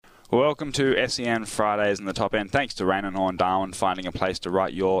Welcome to SEN Fridays in the Top End. Thanks to Rain and Horn Darwin finding a place to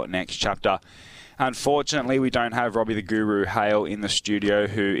write your next chapter. Unfortunately, we don't have Robbie the Guru Hale in the studio,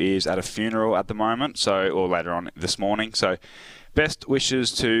 who is at a funeral at the moment, or later on this morning. So best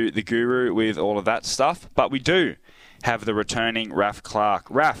wishes to the Guru with all of that stuff. But we do have the returning Raf Clark.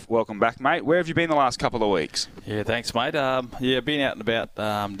 Raf, welcome back, mate. Where have you been the last couple of weeks? Yeah, thanks, mate. Been out and about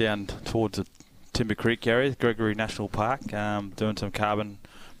down towards the Timber Creek area, Gregory National Park, doing some carbon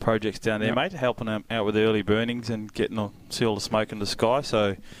projects down there, mate, helping them out with the early burnings and see all the smoke in the sky.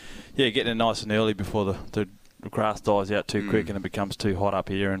 So, yeah, getting it nice and early before the grass dies out too quick and it becomes too hot up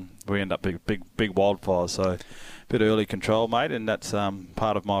here and we end up big wildfires. So, a bit of early control, mate, and that's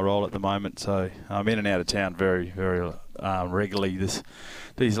part of my role at the moment. So, I'm in and out of town very, very regularly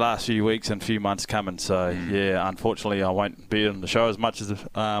these last few weeks and few months coming. So, yeah, unfortunately, I won't be on the show as much as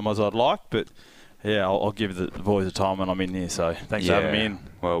I'd like, but yeah, I'll give the boys a time when I'm in here, so thanks for having me in.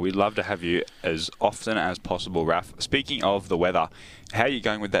 Well, we'd love to have you as often as possible, Raf. Speaking of the weather, how are you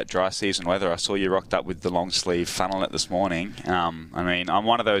going with that dry season weather? I saw you rocked up with the long sleeve funnelette this morning. I'm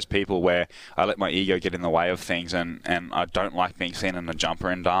one of those people where I let my ego get in the way of things and I don't like being seen in a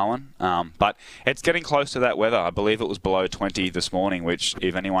jumper in Darwin. But it's getting close to that weather. I believe it was below 20 this morning, which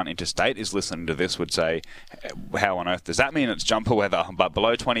if anyone interstate is listening to this would say, how on earth does that mean it's jumper weather? But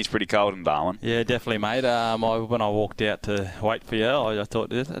below 20 is pretty cold in Darwin. Yeah, definitely, mate. When I walked out to wait for you, I thought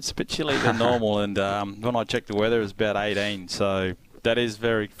it's a bit chilly than normal, and when I checked the weather, it was about 18. So that is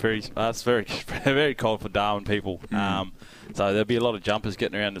very very cold for Darwin people. So there'll be a lot of jumpers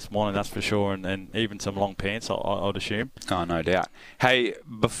getting around this morning, that's for sure, and even some long pants, I'd assume. Oh, no doubt. Hey,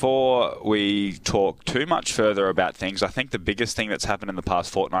 before we talk too much further about things, I think the biggest thing that's happened in the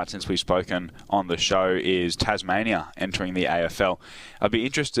past fortnight since we've spoken on the show is Tasmania entering the AFL. I'd be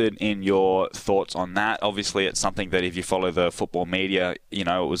interested in your thoughts on that. Obviously, it's something that if you follow the football media, it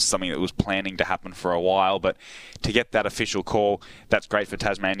was something that was planning to happen for a while, but to get that official call, that's great for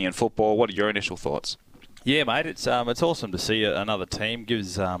Tasmanian football. What are your initial thoughts? Yeah, mate, it's awesome to see another team.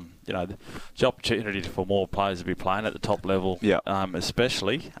 Gives the opportunity for more players to be playing at the top level,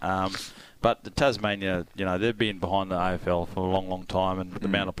 especially. But the Tasmania, they've been behind the AFL for a long, long time, and the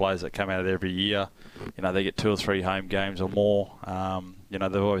amount of players that come out of there every year, they get 2 or 3 home games or more.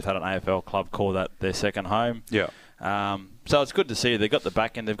 They've always had an AFL club call that their second home. Yeah. So it's good to see. They've got the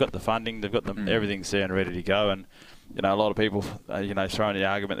backing, they've got the funding, they've got everything's there and ready to go. And a lot of people, throwing the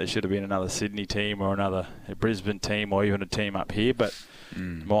argument there should have been another Sydney team or another Brisbane team or even a team up here. But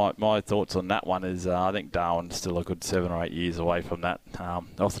my thoughts on that one is I think Darwin's still a good 7 or 8 years away from that,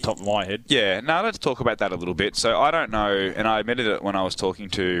 off the top of my head. Yeah, now let's talk about that a little bit. So I don't know, and I admitted it when I was talking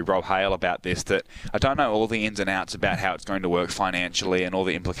to Rob Hale about this, that I don't know all the ins and outs about how it's going to work financially and all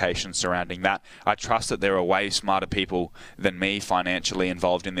the implications surrounding that. I trust that there are way smarter people than me financially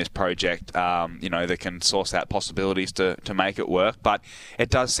involved in this project, that can source out possibilities to make it work. But it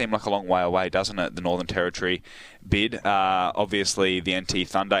does seem like a long way away, doesn't it, the Northern Territory bid? Obviously, the NT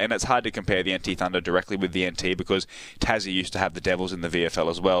Thunder, and it's hard to compare the NT Thunder directly with the NT because Tassie used to have the Devils in the VFL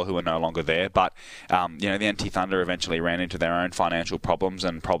as well, who are no longer there. But, the NT Thunder eventually ran into their own financial problems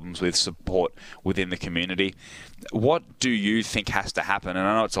and problems with support within the community. What do you think has to happen? And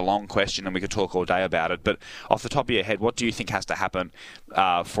I know it's a long question and we could talk all day about it, but off the top of your head, what do you think has to happen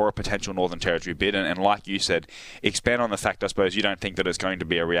for a potential Northern Territory bid? And like you said, expand on the fact, I suppose, you don't think that it's going to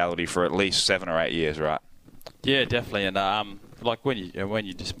be a reality for at least 7 or 8 years, right? Yeah, definitely. And when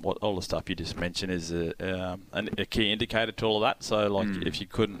you just all the stuff you just mentioned is a key indicator to all of that. So if you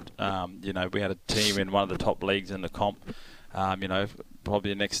couldn't, we had a team in one of the top leagues in the comp,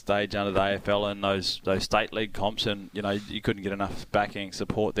 probably the next stage under the AFL and those state league comps, and you couldn't get enough backing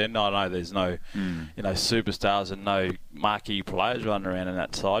support then. I know there's no superstars and no marquee players running around in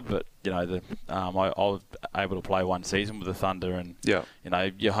that side, but I was able to play one season with the Thunder, and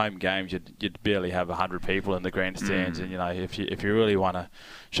your home games you'd barely have 100 people in the grandstands, and if you really want to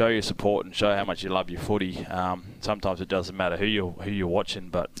show your support and show how much you love your footy, sometimes it doesn't matter who you're watching,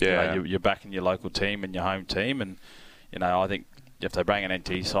 but you're backing your local team and your home team, and I think if they bring an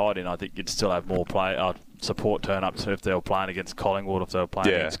NT side in, I think you'd still have more support turn up. So if they were playing against Collingwood, if they were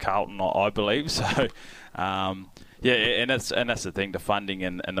playing against Carlton, I believe. So, and that's the thing. The funding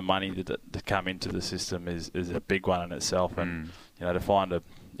and the money that come into the system is a big one in itself. And to find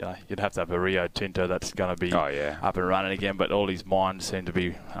you'd have to have a Rio Tinto that's going to be up and running again. But all these mines seem to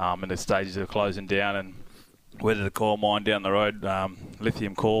be in the stages of closing down, and whether the coal mine down the road,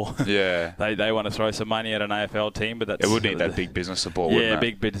 lithium core. Yeah. they want to throw some money at an AFL team, but that's... It would need that big business support, wouldn't it? Yeah,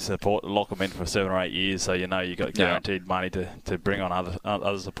 big business support, lock them in for 7 or 8 years, so you know you've got guaranteed money to bring on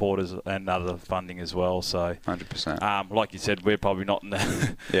other supporters and other funding as well. So 100%. Like you said, we're probably not in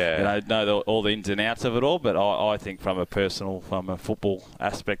the, yeah. know all the ins and outs of it all, but I think from a football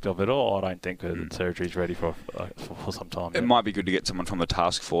aspect of it all, I don't think that the Territory's ready for some time. It might be good to get someone from the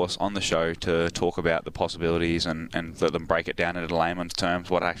task force on the show to talk about the possibilities and let them break it down into layman's terms,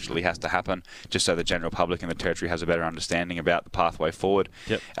 what actually has to happen, just so the general public in the Territory has a better understanding about the pathway forward.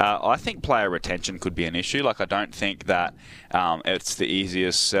 Yep. I think player retention could be an issue. Like, I don't think that it's the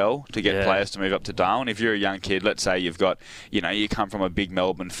easiest sell to get players to move up to Darwin. If you're a young kid, let's say you've got, you come from a big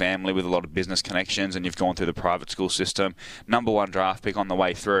Melbourne family with a lot of business connections and you've gone through the private school system, number 1 draft pick on the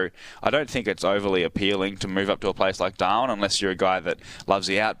way through, I don't think it's overly appealing to move up to a place like Darwin unless you're a guy that loves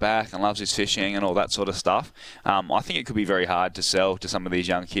the outback and loves his fishing and all that sort of stuff. I think it could be very hard to sell to some of these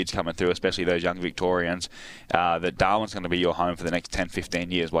young kids coming through, especially those young Victorians, that Darwin's going to be your home for the next 10,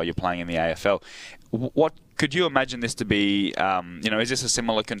 15 years while you're playing in the AFL. What could you imagine this to be? Is this a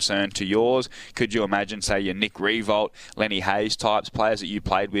similar concern to yours? Could you imagine, say, your Nick Revolt, Lenny Hayes types, players that you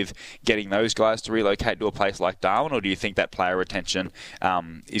played with, getting those guys to relocate to a place like Darwin, or do you think that player retention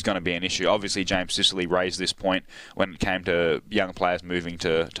is going to be an issue? Obviously, James Sicily raised this point when it came to young players moving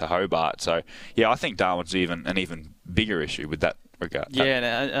to Hobart. So, I think Darwin's an even bigger issue with that regard. Yeah,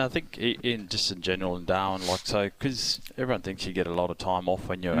 and I think in general in Darwin, because everyone thinks you get a lot of time off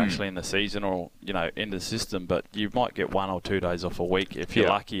when you're actually in the season or in the system, but you might get 1 or 2 days off a week if you're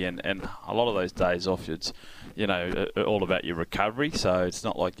lucky, and a lot of those days off, it's all about your recovery. So it's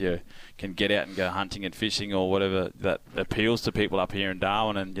not like you can get out and go hunting and fishing or whatever that appeals to people up here in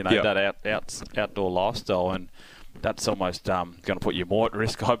Darwin, and that outdoor lifestyle, and that's almost going to put you more at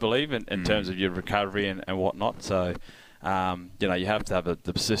risk, I believe, in terms of your recovery and whatnot. So. You have to have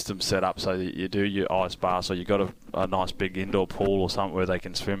the system set up so that you do your ice bar, so you've got a nice big indoor pool or something where they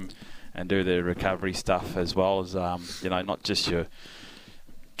can swim and do their recovery stuff, as well as, not just your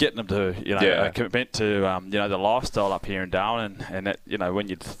getting them to, commit to, the lifestyle up here in Darwin. And that, when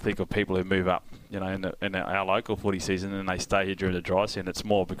you think of people who move up, in our local footy season and they stay here during the dry season, it's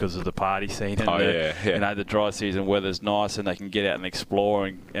more because of the party scene and the dry season weather's nice and they can get out and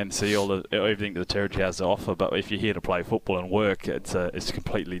explore and see everything that the Territory has to offer. But if you're here to play football and work, it's a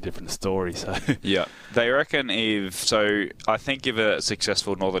completely different story. So they reckon I think if a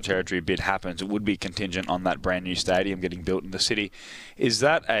successful Northern Territory bid happens, it would be contingent on that brand new stadium getting built in the city. Is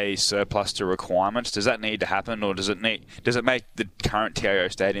that a surplus to requirements? Does that need to happen, or does it make the current TIO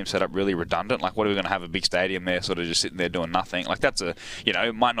stadium setup really redundant? Like, what are we going to have a big stadium there, sort of just sitting there doing nothing? Like, that's it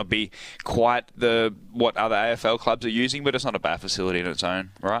might not be quite what other AFL clubs are using, but it's not a bad facility in its own,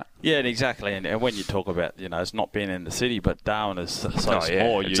 right? Yeah, exactly. And when you talk about, it's not being in the city, but Darwin is so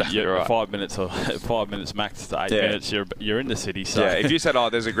small. You're right. 5 minutes max to 8 minutes, you're in the city. So if you said,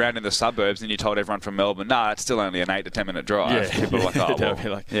 there's a ground in the suburbs, and you told everyone from Melbourne, it's still only an 8 to 10 minute drive. People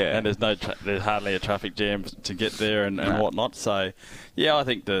are like, and there's hardly a traffic jam to get there and whatnot. So, I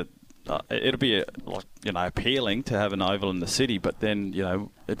think that it'll be appealing to have an oval in the city, but then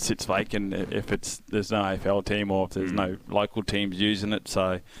it sits vacant if there's no AFL team or if there's no local teams using it.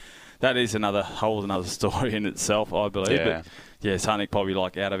 So that is another story in itself, I believe. Yeah. But something probably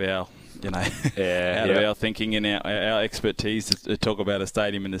out of our of our thinking and our expertise to talk about a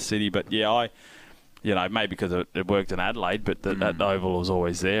stadium in the city. But maybe because it worked in Adelaide, but that oval was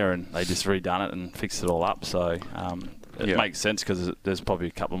always there, and they just redone it and fixed it all up. So it makes sense because there's probably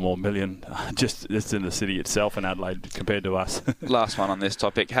a couple more million just in the city itself in Adelaide compared to us. Last one on this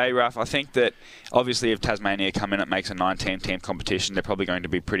topic. Hey, Raf, I think that obviously if Tasmania come in, it makes a 19-team competition. They're probably going to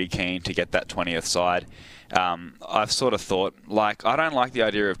be pretty keen to get that 20th side. I've sort of thought, I don't like the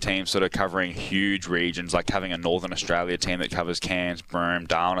idea of teams sort of covering huge regions, like having a Northern Australia team that covers Cairns, Broome,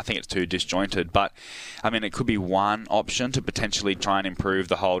 Darwin. I think it's too disjointed. But, it could be one option to potentially try and improve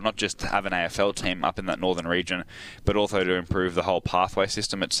the whole, not just to have an AFL team up in that northern region, but also to improve the whole pathway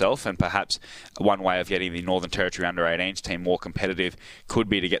system itself. And perhaps one way of getting the Northern Territory under-18s team more competitive could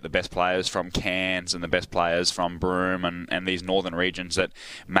be to get the best players from Cairns and the best players from Broome and these northern regions that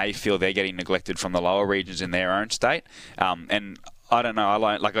may feel they're getting neglected from the lower regions in their own state. And I don't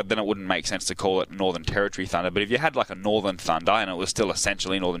know, then it wouldn't make sense to call it Northern Territory Thunder, but if you had a Northern Thunder and it was still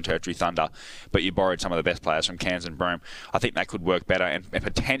essentially Northern Territory Thunder, but you borrowed some of the best players from Cairns and Broome, I think that could work better and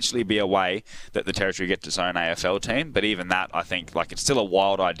potentially be a way that the Territory gets its own AFL team. But even that, I think, it's still a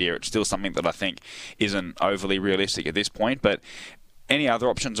wild idea. It's still something that I think isn't overly realistic at this point, but Any other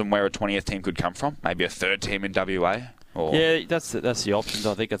options on where a 20th team could come from? Maybe a third team in WA? Or? Yeah, that's the options.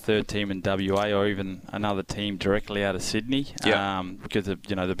 I think a third team in WA or even another team directly out of Sydney, because of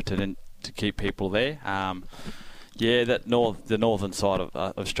the potential to keep people there. The northern side of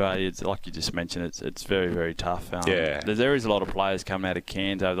Australia, it's, like you just mentioned, it's very, very tough. There is a lot of players coming out of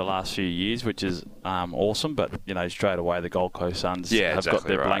Cairns over the last few years, which is awesome. But straight away the Gold Coast Suns have got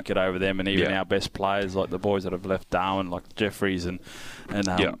their blanket over them, and even our best players, like the boys that have left Darwin, like Jeffries and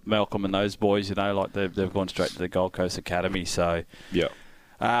Malcolm and those boys, like they've gone straight to the Gold Coast Academy. So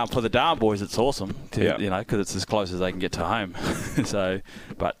for the Darwin boys, it's awesome, because it's as close as they can get to home.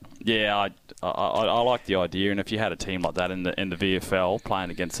 I like the idea, and if you had a team like that in the VFL playing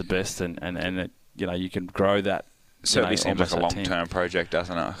against the best, and you can grow that. Certainly seems like a long-term project,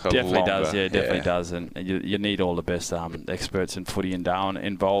 doesn't it? Definitely does, definitely does, and you need all the best experts in footy and Darwin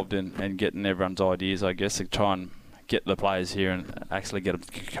involved in getting everyone's ideas, I guess, to try and get the players here and actually get them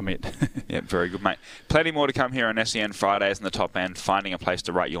to commit. Yeah, very good, mate. Plenty more to come here on SEN Fridays in the Top End, finding a place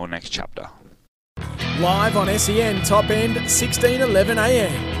to write your next chapter. Live on SEN Top End, 16:11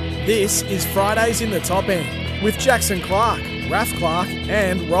 a.m. This is Fridays in the Top End with Jackson Clark, Raph Clark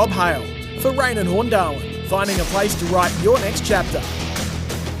and Rob Hale for Rain and Horn Darwin, finding a place to write your next chapter.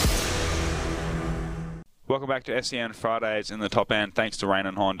 Welcome back to SEN Fridays in the Top End. Thanks to Rain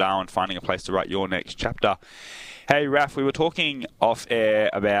and Horn Darwin, finding a place to write your next chapter. Hey, Raph, we were talking off air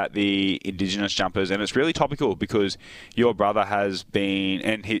about the Indigenous jumpers, and it's really topical because your brother has been,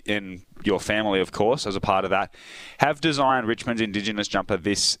 and your family, of course, as a part of that, have designed Richmond's Indigenous jumper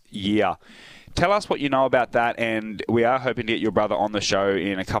this year. Tell us what you know about that, and we are hoping to get your brother on the show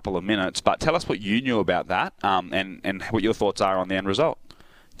in a couple of minutes, but tell us what you knew about that and what your thoughts are on the end result.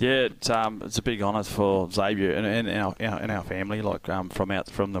 Yeah, it's a big honour for Xavier and our family, like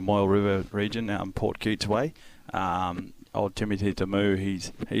from the Moyle River region, Port Cootes way. Old Timothy Tamu,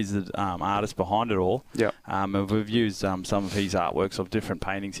 he's the artist behind it all. Yeah. And we've used some of his artworks of different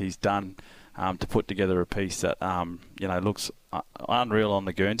paintings he's done to put together a piece that looks unreal on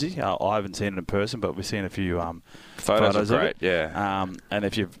the Guernsey. I haven't seen it in person, but we've seen a few photos are great, of it. Yeah. And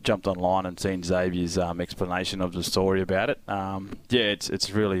if you've jumped online and seen Xavier's explanation of the story about it,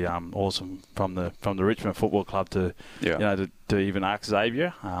 it's really awesome from the Richmond Football Club to to even ask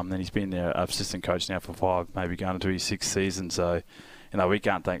Xavier. And he's been their assistant coach now for 5, maybe going into his 6th season. So we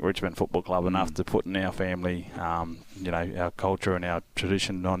can't thank Richmond Football Club enough to put in our family, our culture and our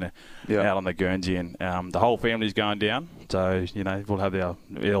tradition out on the Guernsey, and the whole family's going down. So we'll have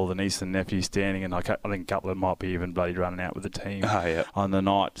all the nieces and nephews standing, and I think a couple of them might be even bloody running out with the team on the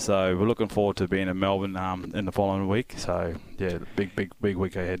night. So we're looking forward to being in Melbourne in the following week. So big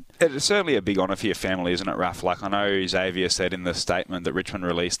week ahead. It's certainly a big honour for your family, isn't it, Raph? Like I know Xavier said in the statement that Richmond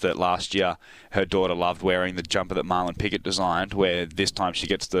released that last year her daughter loved wearing the jumper that Marlon Pickett designed, where this time she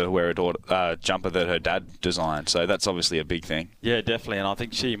gets to wear a jumper that her dad designed. So that's obviously a big thing. Yeah, definitely, and I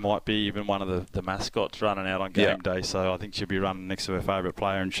think she might be even one of the mascots running out on game day. So I think she'll be running next to her favourite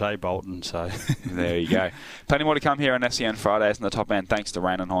player in Shea Bolton. So there you go. Plenty more to come here on SEN Fridays in the Top End. Thanks to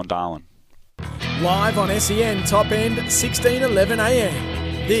Rain and Horn Darwin. Live on SEN Top End, 16:11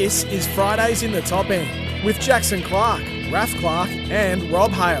 a.m. This is Fridays in the Top End with Jackson Clark, Raph Clark and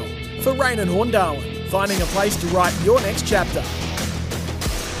Rob Hale for Rain and Horn Darwin, finding a place to write your next chapter.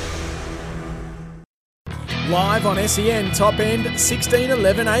 Live on SEN Top End,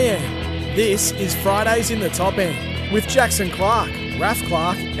 16:11 a.m. This is Fridays in the Top End with Jackson Clark, Raph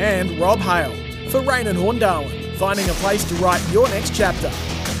Clark and Rob Hale for Rain and Horn Darwin, finding a place to write your next chapter.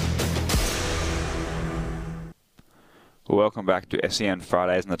 Welcome back to SEN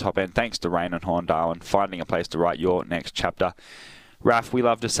Fridays in the Top End. Thanks to Rain and Horn Darwin, finding a place to write your next chapter. Raph, we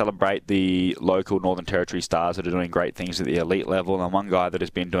love to celebrate the local Northern Territory stars that are doing great things at the elite level, and one guy that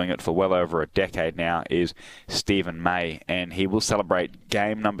has been doing it for well over a decade now is Stephen May, and he will celebrate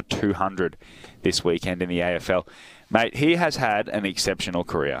game number 200 this weekend in the AFL. Mate, he has had an exceptional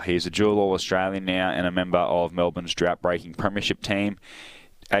career. He's a dual All-Australian now and a member of Melbourne's drought-breaking premiership team.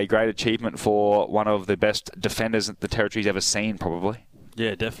 A great achievement for one of the best defenders that the Territory's ever seen, probably.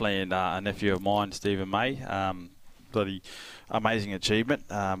 Yeah, definitely, and a nephew of mine, Stephen May. Bloody amazing achievement.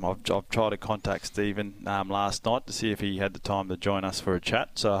 I've tried to contact Stephen last night to see if he had the time to join us for a chat.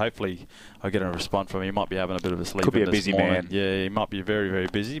 So hopefully I get a response from him. He might be having a bit of a sleep. Could be a busy man. Yeah, he might be very, very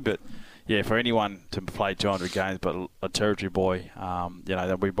busy. But yeah, for anyone to play 200 games, but a Territory boy,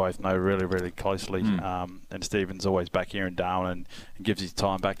 that we both know really, really closely. And Stephen's always back here in Darwin and gives his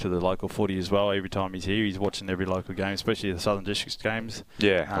time back to the local footy as well. Every time he's here, he's watching every local game, especially the Southern Districts games.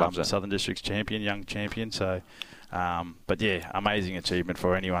 Yeah, loves it. Southern Districts champion, young champion. So But yeah, amazing achievement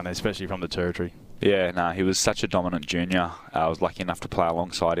for anyone, especially from the Territory. Yeah, no, he was such a dominant junior. I was lucky enough to play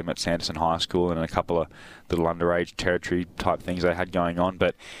alongside him at Sanderson High School and a couple of little underage Territory type things they had going on.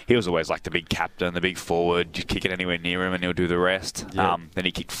 But he was always like the big captain, the big forward. You kick it anywhere near him and he'll do the rest. Yeah. Then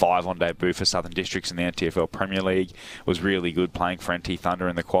he kicked 5 on debut for Southern Districts in the NTFL Premier League. Was really good playing for NT Thunder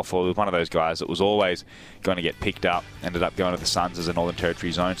in the quaffle. He was one of those guys that was always going to get picked up. Ended up going to the Suns as a Northern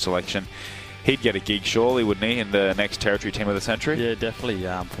Territory zone selection. He'd get a gig surely, wouldn't he, in the next Territory team of the century? Yeah, definitely,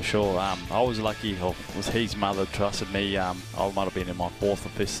 for sure. I was lucky, or was his mother trusted me. I might have been in my 4th or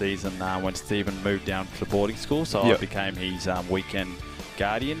 5th season when Stephen moved down to boarding school, so I became his weekend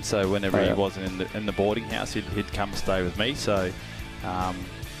guardian. So whenever he wasn't in the boarding house, he'd come stay with me. So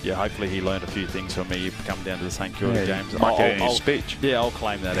hopefully he learned a few things from me. He'd come down to the St Kilda games. Might get in his speech. Yeah, I'll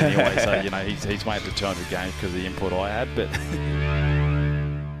claim that anyway. So he's made the 200 games because of the input I had, but.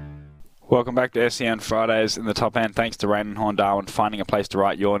 Welcome back to SEN Fridays in the Top End. Thanks to Rain and Horn Darwin for finding a place to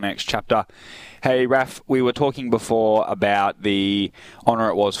write your next chapter. Hey, Raf, we were talking before about the honour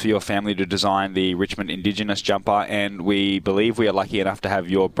it was for your family to design the Richmond Indigenous jumper, and we believe we are lucky enough to have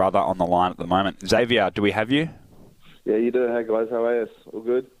your brother on the line at the moment. Xavier, do we have you? Yeah, you do. Hey, guys. How are you? All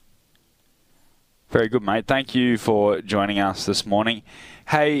good? Very good, mate. Thank you for joining us this morning.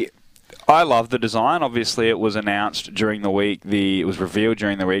 Hey, I love the design. Obviously, it was announced during the week. It was revealed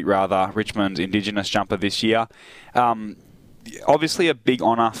during the week, rather, Richmond's Indigenous jumper this year. Obviously, a big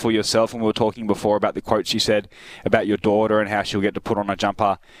honour for yourself, and we were talking before about the quotes you said about your daughter and how she'll get to put on a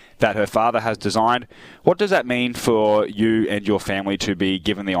jumper that her father has designed. What does that mean for you and your family to be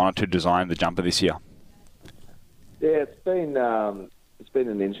given the honour to design the jumper this year? Yeah, it's been an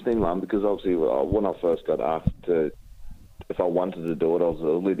interesting one because obviously when I first got asked if I wanted to do it, I was a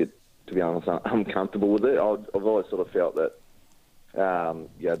little bit, to be honest, uncomfortable with it. I've always sort of felt that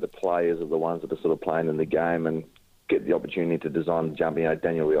the players are the ones that are sort of playing in the game and get the opportunity to design the jumper.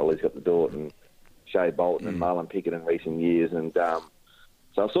 Daniel Rioli's got to do it, and Shea Bolton and Marlon Pickett in recent years. And so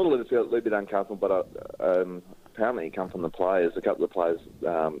I sort of felt a little bit uncomfortable, but apparently it come from the players. A couple of players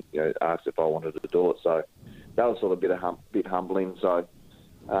asked if I wanted to do it. So that was sort of a bit humbling. So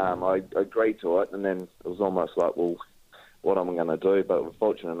I agreed to it, and then it was almost like, well, what am I going to do? But we're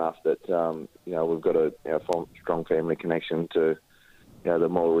fortunate enough that we've got a strong family connection to the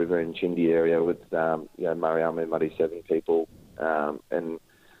Moore River and Chindi area with Mariama and Muddy 7 people, and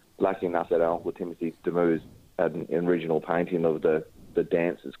lucky enough that our Uncle Timothy Demus had an original painting of the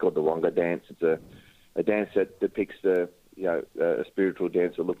dance. It's called the Wonga dance. It's a dance that depicts a spiritual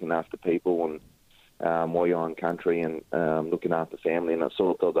dance of looking after people and Moyong country and looking after family. And I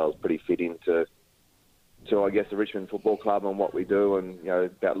sort of thought that was pretty fitting to I guess the Richmond Football Club and what we do, and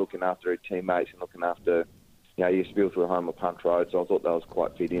about looking after our teammates and looking after your spiritual home of Punt Road. So I thought that was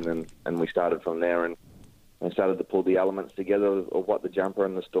quite fitting, and we started from there and started to pull the elements together of what the jumper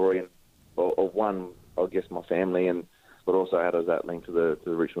and the story and of one, I guess, my family, but also how does that link to the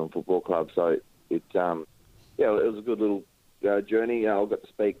Richmond Football Club. So it was a good little journey. I got to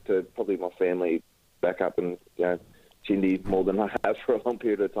speak to probably my family back up in Chindi more than I have for a long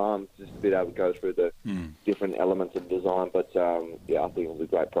period of time, just to be able to go through the different elements of design. But I think it was a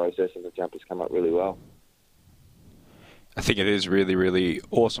great process, and the jumper's come up really well. I think it is really, really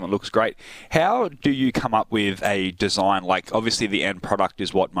awesome. It looks great. How do you come up with a design? Like, obviously the end product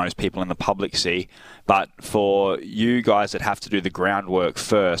is what most people in the public see, but for you guys that have to do the groundwork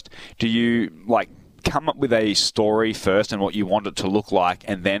first, do you come up with a story first and what you want it to look like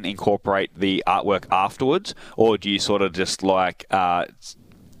and then incorporate the artwork afterwards? Or do you sort of just start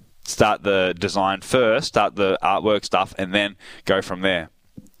the design first, start the artwork stuff, and then go from there?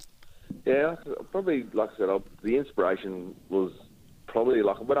 Yeah, probably, like I said, the inspiration was probably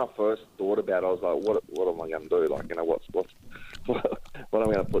when I first thought about it, I was like, what am I going to do? What am I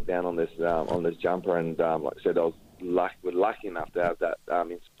going to put down on this jumper? And like I said, I was lucky enough to have that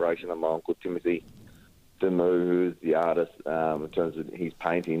inspiration of my Uncle Timothy Demu, who's the artist in terms of his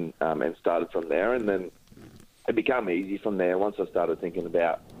painting, and started from there. And then it became easy from there once I started thinking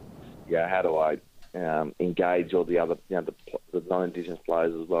about how do I engage all the other the non-Indigenous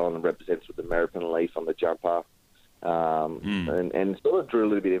players as well, and represents with the American leaf on the jumper, and sort of drew a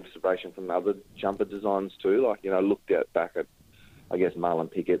little bit of inspiration from other jumper designs too. Looked back at I guess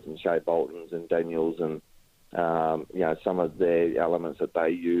Marlon Pickett's and Shea Bolton's and Daniel's and some of their elements that they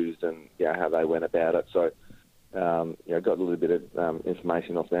used and how they went about it. So got a little bit of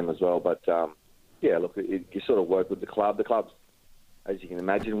information off them as well. But look, you sort of work with the club. The club's, as you can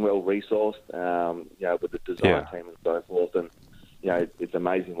imagine, well resourced, with the design team and so forth. And it's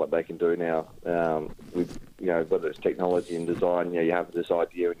amazing what they can do now with whether it's technology and design. You have this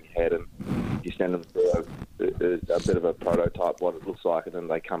idea in your head, and you send them through a bit of a prototype, what it looks like, and then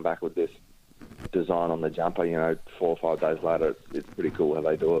they come back with this design on the jumper. 4 or 5 days later, it's pretty cool how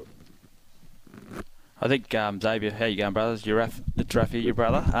they do it. I think, Xavier, how you going, brothers? It's Rafi, your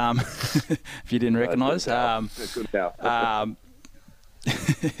brother, if you didn't recognise. Good now.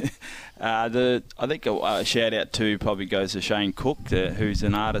 I think a shout out to probably goes to Shane Cook, who's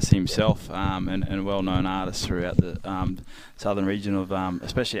an artist himself and a well-known artist throughout the southern region of,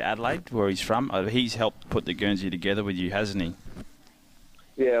 especially Adelaide, where he's from. He's helped put the Guernsey together with you, hasn't he?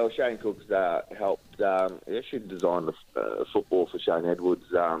 Yeah, well, Shane Cook's helped. He actually designed the football for Shane Edwards.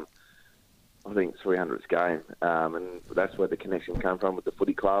 I think 300th game, and that's where the connection came from with the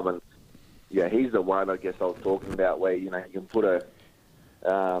footy club. And yeah, he's the one I guess I was talking about, where you can put a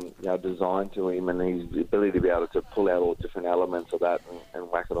design to him, and his ability to be able to pull out all different elements of that and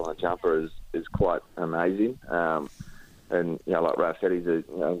whack it on a jumper is quite amazing. And like Raf said, he's a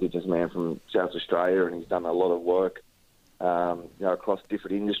Indigenous man from South Australia, and he's done a lot of work across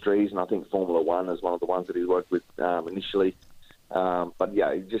different industries. And I think Formula One is one of the ones that he worked with initially. But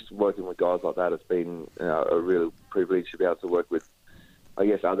yeah, just working with guys like that has been a real privilege to be able to work with, I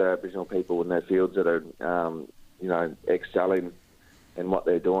guess, other Aboriginal people in their fields that are, excelling in what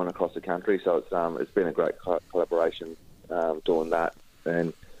they're doing across the country. So it's been a great collaboration doing that.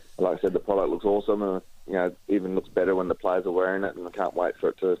 And like I said, the product looks awesome. Even looks better when the players are wearing it, and I can't wait for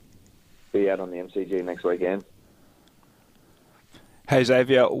it to be out on the MCG next weekend. Hey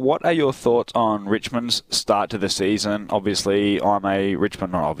Xavier, what are your thoughts on Richmond's start to the season? Obviously, I'm a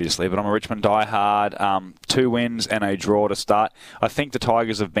Richmond diehard. 2 wins and a draw to start. I think the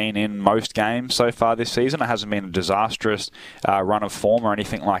Tigers have been in most games so far this season. It hasn't been a disastrous run of form or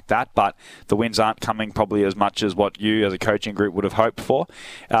anything like that, but the wins aren't coming probably as much as what you as a coaching group would have hoped for.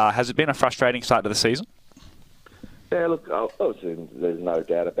 Has it been a frustrating start to the season? Yeah, look, obviously there's no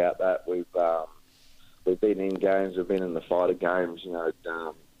doubt about that. We've been in games. We've been in the fight of games.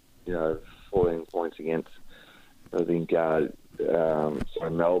 14 points against, I think, Melbourne,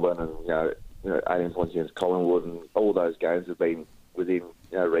 and 18 points against Collingwood, and all those games have been within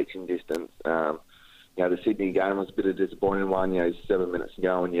reaching distance. The Sydney game was a bit of a disappointing one. 7 minutes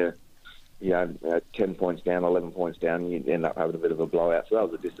ago, and you're 10 points down, 11 points down, and you end up having a bit of a blowout. So that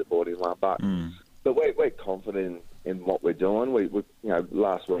was a disappointing one. But we're confident in what we're doing. We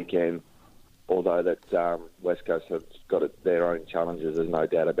last weekend, although that West Coast have got their own challenges, there's no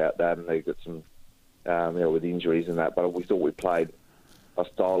doubt about that, and they've got some, with injuries and that. But we thought we played a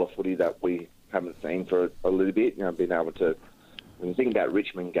style of footy that we haven't seen for a little bit. Being able to, when you think about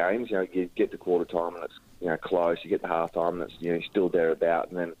Richmond games, you get to quarter time and it's close. You get to half time and it's still thereabout,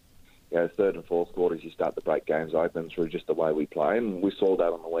 and then third and fourth quarters you start to break games open through just the way we play, and we saw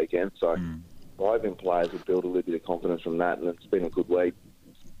that on the weekend. So hoping players will build a little bit of confidence from that, and it's been a good week.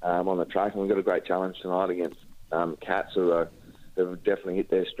 On the track, and we've got a great challenge tonight against Cats, who have definitely hit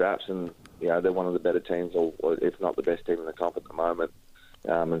their straps, and they're one of the better teams, or if not the best team in the comp at the moment,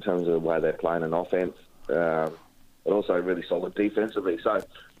 in terms of the way they're playing an offence, but also really solid defensively. So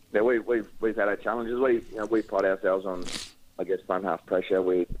we've had our challenges. We pride ourselves on, I guess, front half pressure.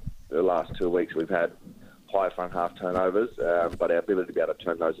 The last 2 weeks we've had high front half turnovers, but our ability to be able to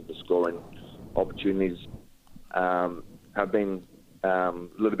turn those into scoring opportunities have been a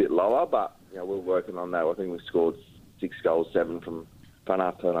little bit lower, but we're working on that. I think we scored 6 goals, 7 from front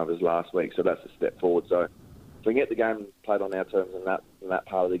half turnovers last week, so that's a step forward. So if we can get the game played on our terms in that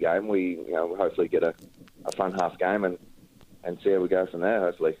part of the game, we hopefully get a front half game and see how we go from there,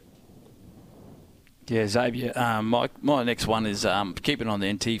 hopefully. Yeah, Xavier, my next one is keeping on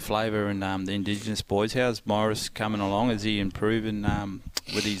the NT flavour and the Indigenous boys. How's Morris coming along? Is he improving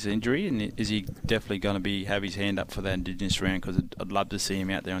with his injury, and is he definitely going to have his hand up for that Indigenous round? Because I'd love to see him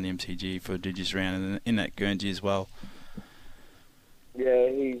out there on the MCG for Indigenous round and in that Guernsey as well. Yeah,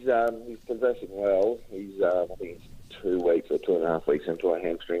 he's progressing well. He's I think he's 2 weeks or 2.5 weeks into a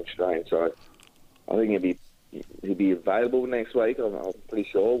hamstring strain, so I think he'll be available next week. I'm pretty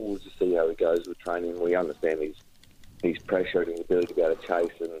sure. We'll just see how he goes with training. We understand his pressure and his ability to be able to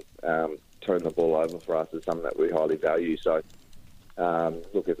chase and turn the ball over for us is something that we highly value. So,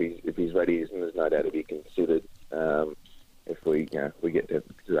 look, if he's ready, there's no doubt to be considered if we get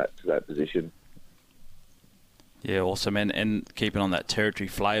to that position. Yeah, awesome. And keeping on that territory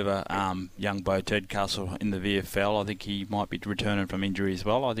flavour, young Bo Tedcastle in the VFL, I think he might be returning from injury as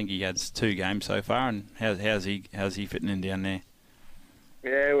well. I think he has 2 games so far. And how's he fitting in down there?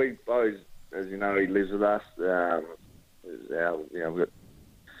 Yeah, Bo's, as you know, he lives with us. We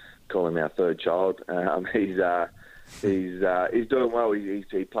call him our third child. He's doing well.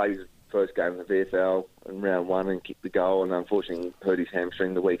 He played his first game in the VFL in round 1 and kicked the goal, and unfortunately hurt his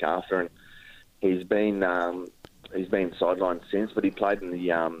hamstring the week after. And he's been sidelined since, but he played in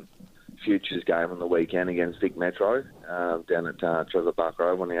the Futures game on the weekend against Vic Metro down at Trevor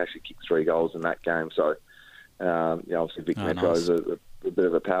Buckrow when he actually kicked 3 goals in that game. So, obviously Vic Metro is a bit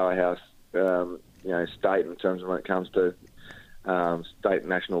of a powerhouse, state in terms of when it comes to state and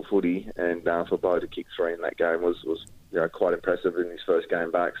national footy, and for Bo to kick 3 in that game was quite impressive in his first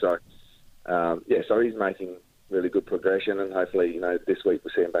game back. So, so he's making really good progression, and hopefully, this week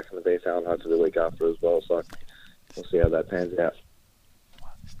we'll see him back in the VFL, and hopefully the week after as well. So we'll see how that pans out.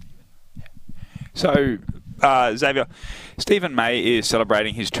 So, Xavier, Stephen May is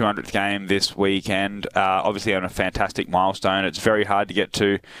celebrating his 200th game this weekend, obviously on a fantastic milestone. It's very hard to get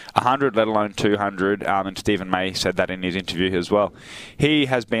to 100, let alone 200, and Stephen May said that in his interview as well. He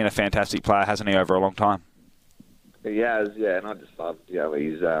has been a fantastic player, hasn't he, over a long time? He has, yeah, and I just love,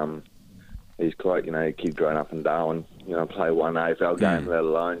 he's quite, a kid growing up in Darwin, play one AFL game, let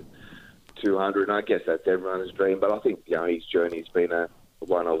alone 200, and I guess that's everyone's dream. But I think, his journey's been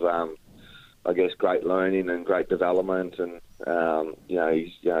one of great learning and great development, and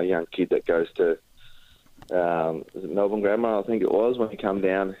he's a young kid that goes to is it Melbourne Grammar, I think it was, when he come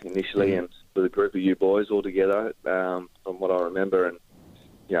down initially, and with a group of you boys all together, from what I remember. And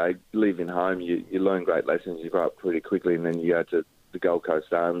leaving home, you learn great lessons. You grow up pretty quickly, and then you go to the Gold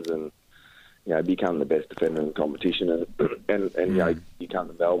Coast Suns and become the best defender in the competition, and you come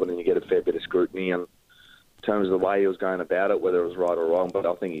to Melbourne and you get a fair bit of scrutiny and in terms of the way he was going about it, whether it was right or wrong. But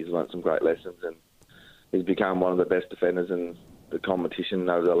I think he's learnt some great lessons, and he's become one of the best defenders in the competition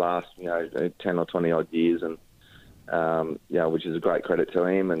over the last 10 or 20 odd years, and which is a great credit to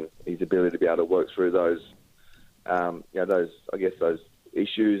him and his ability to be able to work through those those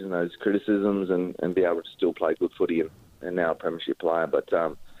issues and those criticisms and be able to still play good footy and now a premiership player. But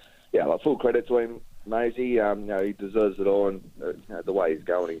full credit to him, Maisie. He deserves it all, and the way he's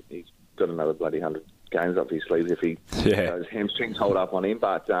going, he's got another bloody 100 games up his sleeves if his hamstrings hold up on him.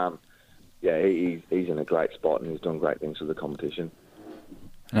 But he's in a great spot, and he's doing great things for the competition.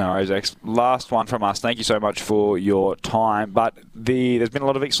 No worries, X. Last one from us. Thank you so much for your time. But there's been a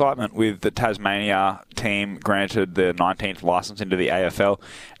lot of excitement with the Tasmania team granted the 19th licence into the AFL.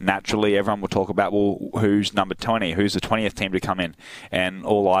 Naturally, everyone will talk about, who's number 20? Who's the 20th team to come in? And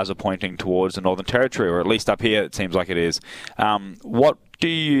all eyes are pointing towards the Northern Territory, or at least up here it seems like it is. What do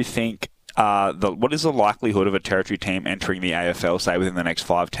you think, what is the likelihood of a Territory team entering the AFL, say, within the next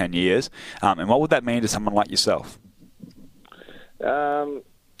 5-10 years? And what would that mean to someone like yourself?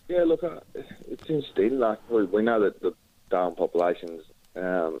 It's interesting. Like we know that the Darwin population's,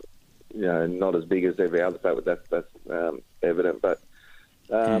 not as big as every other state, but that's evident. But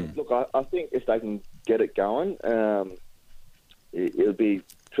I think if they can get it going, it'll be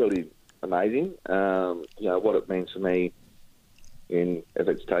truly amazing. What it means for me if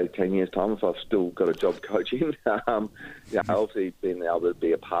it's 10 years' time, if I've still got a job coaching, obviously being able to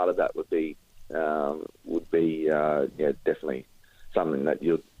be a part of that would be definitely something that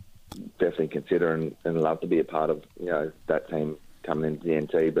you'll definitely consider and love to be a part of, that team coming into the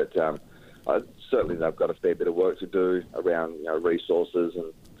NT. But certainly they've got a fair bit of work to do around, resources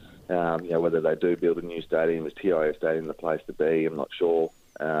and, whether they do build a new stadium. Is TIF Stadium the place to be? I'm not sure.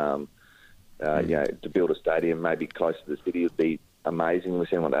 To build a stadium maybe close to the city would be amazing. We've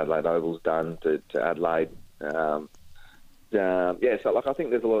seen what Adelaide Oval's done to Adelaide. I think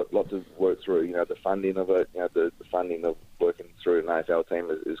there's a lot to work through. The funding of it, the funding of working through an AFL team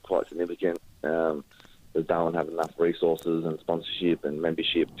is quite significant. Does Darwin have enough resources and sponsorship and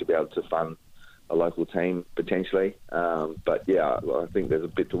membership to be able to fund a local team potentially? I think there's a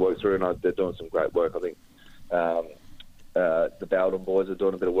bit to work through, and they're doing some great work. I think the Bowden boys are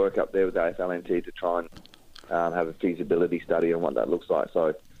doing a bit of work up there with the AFLNT to try and have a feasibility study on what that looks like.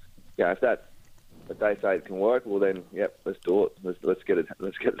 So, if they say it can work, well then, let's do it. Let's get it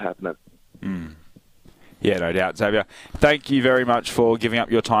happening. Yeah, no doubt, Xavier. Thank you very much for giving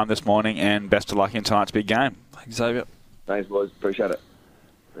up your time this morning, and best of luck in tonight's big game. Thanks, Xavier. Thanks, boys. Appreciate it.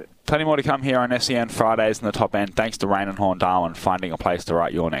 Plenty more to come here on SEN Fridays in the Top End. Thanks to Rain and Horn Darwin, finding a place to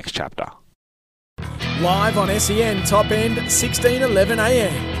write your next chapter. Live on SEN Top End, 16:11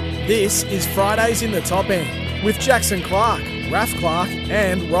 a.m. This is Fridays in the Top End with Jackson Clark, Raph Clark,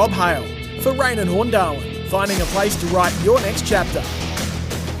 and Rob Hale for Rain and Horn Darwin, finding a place to write your next chapter.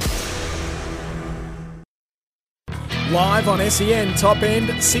 Live on SEN Top End,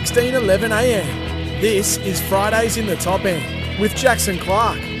 16:11 a.m. This is Fridays in the Top End with Jackson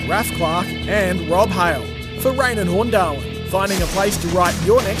Clark, Raph Clark, and Rob Hale for Rain and Horn Darwin, finding a place to write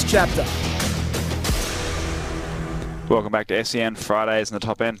your next chapter. Welcome back to SEN Fridays in the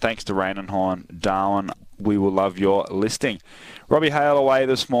Top End. Thanks to Rain and Horn Darwin. we will love your listing. Robbie Hale away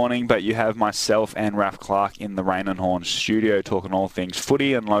this morning, but you have myself and Raf Clark in the Rain and Horn studio talking all things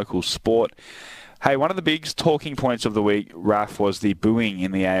footy and local sport. Hey, one of the big talking points of the week, Raf, was the booing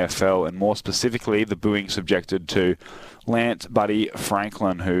in the AFL, and more specifically, the booing subjected to Lance Buddy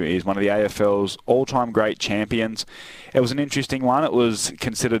Franklin, who is one of the AFL's all-time great champions. It was an interesting one. It was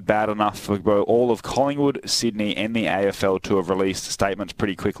considered bad enough for all of Collingwood, Sydney, and the AFL to have released statements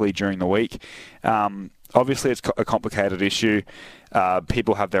pretty quickly during the week. Obviously, it's a complicated issue.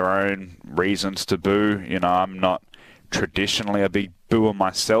 People have their own reasons to boo. You know, I'm not traditionally a big booer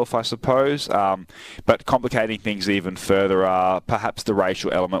myself, I suppose. But complicating things even further are perhaps the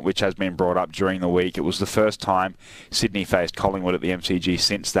racial element, which has been brought up during the week. It was the first time Sydney faced Collingwood at the MCG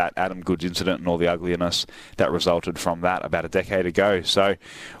since that Adam Goodes incident and all the ugliness that resulted from that about a decade ago. So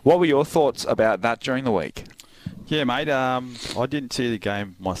what were your thoughts about that during the week? Yeah, mate. I didn't see the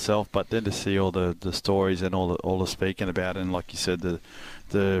game myself, but then to see all the stories and all the speaking about it, and like you said,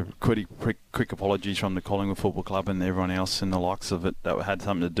 the quick apologies from the Collingwood Football Club and everyone else and the likes of it that had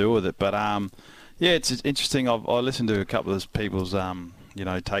something to do with it. But yeah, it's interesting. I listened to a couple of people's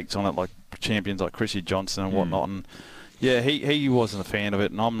takes on it, like champions like Chrissy Johnson and whatnot, and yeah, he wasn't a fan of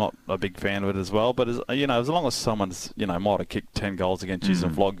it, and I'm not a big fan of it as well. But as long as someone's might have kicked 10 goals against you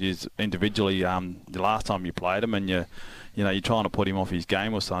and flogged you individually the last time you played him, and you're trying to put him off his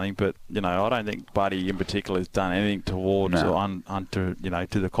game or something. But I don't think Buddy in particular has done anything towards to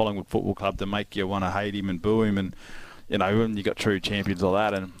the Collingwood Football Club to make you want to hate him and boo him. And when you got true champions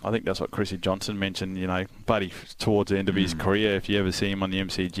like that, and I think that's what Chrissy Johnson mentioned. Buddy towards the end of his career, if you ever see him on the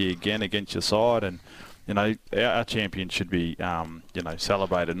MCG again against your side, and our champion should be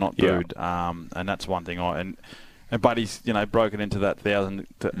celebrated, not booed. And that's one thing. And Buddy's broken into that 1,000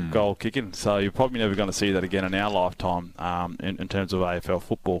 goal kicking, so you're probably never going to see that again in our lifetime in terms of AFL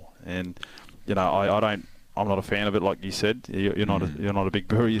football. And I'm not a fan of it, like you said. You're not a big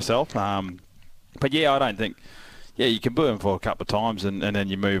booer yourself. But yeah, I don't think. Yeah, you can boo him for a couple of times and then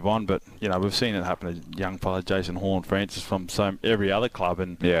you move on. But we've seen it happen to young fella Jason Horne-Francis from every other club,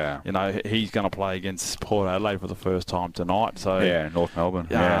 and he's going to play against Port Adelaide for the first time tonight. So yeah, North Melbourne.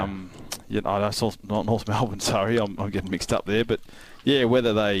 I saw not North Melbourne. Sorry, I'm getting mixed up there. But yeah,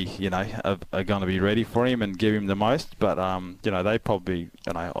 whether they are going to be ready for him and give him the most, but they probably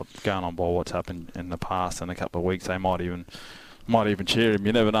going on by what's happened in the past in a couple of weeks, they might even cheer him.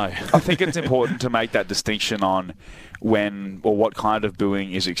 You never know. I think it's important to make that distinction on when or what kind of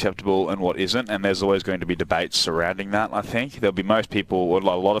booing is acceptable and what isn't, and there's always going to be debates surrounding that. I think there'll be most people, or a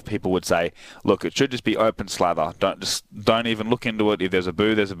lot of people would say, look, it should just be open slather. Don't even look into it. If there's a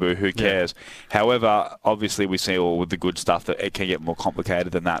boo, there's a boo. Who cares? Yeah. However, obviously we see all with the good stuff that it can get more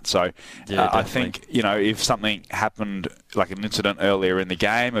complicated than that. So I think if something happened like an incident earlier in the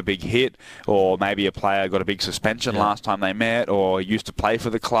game, a big hit, or maybe a player got a big suspension last time they met, or used to play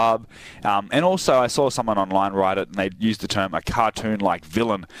for the club, and also I saw someone online write it, and they used the term a cartoon-like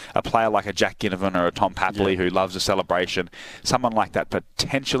villain, a player like a Jack Ginnivan or a Tom Papley who loves a celebration. Someone like that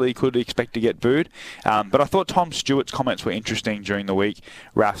potentially could expect to get booed. But I thought Tom Stewart's comments were interesting during the week,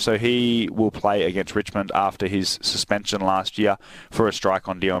 Raf. So he will play against Richmond after his suspension last year for a strike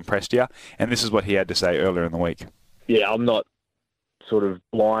on Dion Prestia, and this is what he had to say earlier in the week. Yeah, I'm not sort of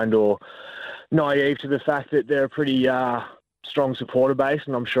blind or naive to the fact that they're a pretty strong supporter base,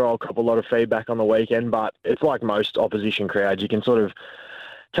 and I'm sure I'll cop a lot of feedback on the weekend, but it's like most opposition crowds. You can sort of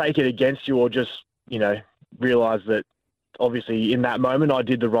take it against you or just, realise that obviously in that moment I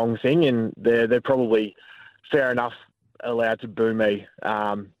did the wrong thing, and they're probably fair enough allowed to boo me.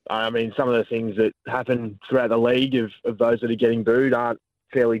 I mean, some of the things that happen throughout the league of those that are getting booed aren't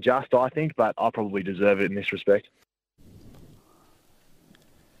fairly just, I think, but I probably deserve it in this respect.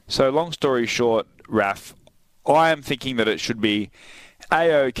 So long story short, Raf, I am thinking that it should be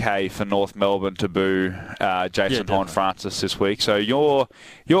A-OK for North Melbourne to boo Jason Horne-Francis this week. So you're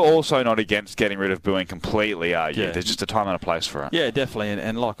also not against getting rid of booing completely, are you? Yeah. There's just a time and a place for it. Yeah, definitely.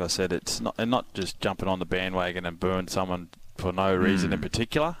 And like I said, it's not just jumping on the bandwagon and booing someone for no reason in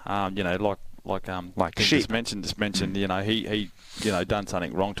particular. Like just mentioned, he done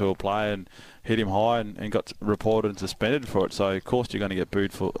something wrong to a player and hit him high and got reported and suspended for it. So of course you're going to get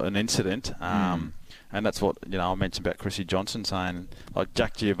booed for an incident. And that's what I mentioned about Chrissy Johnson saying, like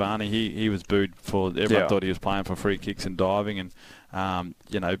Jack Giovanni, he was booed for everyone thought he was playing for free kicks and diving, and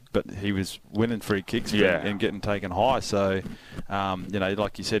but he was winning free kicks and getting taken high. So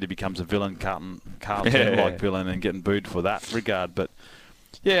like you said, he becomes a villain, cartoon-like villain, and getting booed for that regard. But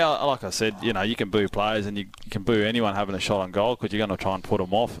yeah, like I said, you can boo players and you can boo anyone having a shot on goal because you're going to try and put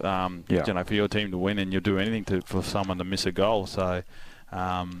them off. For your team to win, and you'll do anything for someone to miss a goal. So.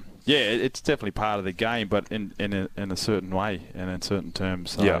 It's definitely part of the game, but in a certain way and in certain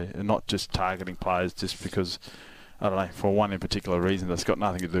terms. So and not just targeting players just because, I don't know, for one in particular reason that's got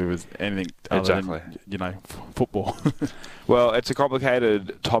nothing to do with anything other than, football. Well, it's a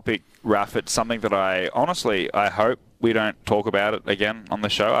complicated topic, Raf. It's something that I hope we don't talk about it again on the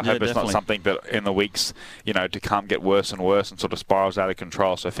show. I hope it's not something that in the weeks, to come get worse and worse and sort of spirals out of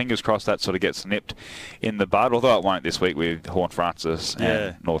control. So fingers crossed that sort of gets nipped in the bud, although it won't this week with Horne-Francis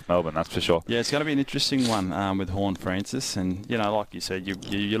and North Melbourne, that's for sure. Yeah, it's going to be an interesting one with Horne-Francis. And, like you said,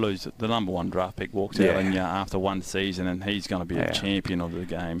 you lose the number one draft pick, walks out on you after one season, and he's going to be a champion of the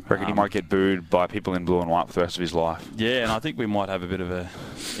game. I reckon he might get booed by people in blue and white for the rest of his life. Yeah, and I think we might have a bit of a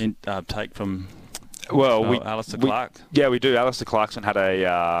take from... Alistair Clark. Yeah, we do. Alistair Clarkson had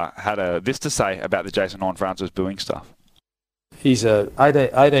this to say about the Jason Horne-Francis booing stuff. He's a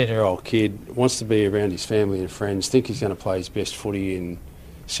 18-year-old kid, wants to be around his family and friends, think he's going to play his best footy in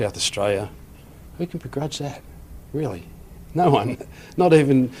South Australia. Who can begrudge that? Really? No one. Not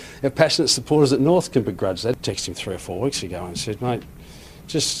even our passionate supporters at North can begrudge that. I texted him 3 or 4 weeks ago and said, mate,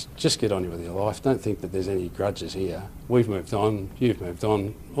 just get on with your life. Don't think that there's any grudges here. We've moved on. You've moved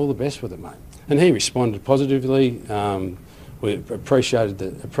on. All the best with it, mate. And he responded positively. We appreciated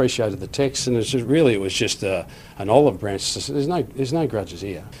the text, and it was just an olive branch. There's no grudges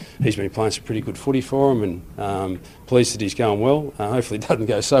here. He's been playing some pretty good footy for him, and pleased that he's going well. Hopefully, it doesn't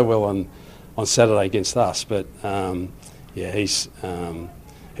go so well on Saturday against us. But he's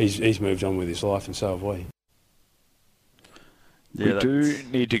moved on with his life, and so have we. Yeah, we do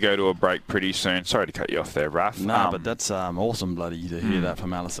need to go to a break pretty soon. Sorry to cut you off there, Raf. But that's awesome, bloody, to hear that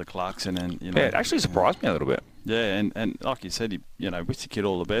from Alistair Clarkson. And it actually surprised me a little bit. Yeah, and like you said, he wish the kid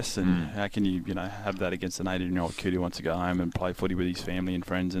all the best. And how can you have that against an 18-year-old kid who wants to go home and play footy with his family and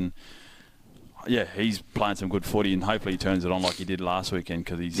friends? And he's playing some good footy, and hopefully he turns it on like he did last weekend,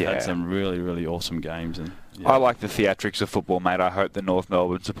 because he's had some really, really awesome games. And I like the theatrics of football, mate. I hope the North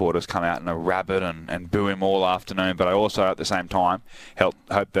Melbourne supporters come out in a rabid and boo him all afternoon, but I also, at the same time, hope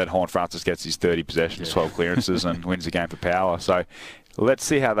that Horne-Francis gets his 30 possessions, 12 clearances, and wins the game for power. So let's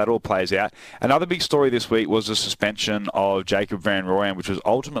see how that all plays out. Another big story this week was the suspension of Jacob van Rooyen, which was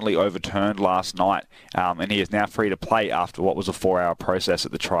ultimately overturned last night, and he is now free to play after what was a 4-hour process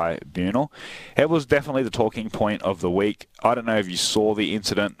at the tribunal. It was definitely the talking point of the week. I don't know if you saw the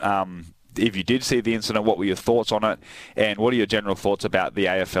incident. If you did see the incident, what were your thoughts on it? And what are your general thoughts about the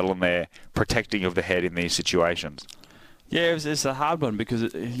AFL and their protecting of the head in these situations? Yeah, it's a hard one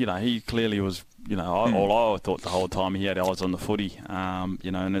because, he clearly was, all I thought the whole time he had eyes on the footy,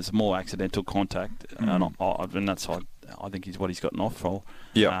 and it's more accidental contact. And that's, I think, is what he's gotten off for.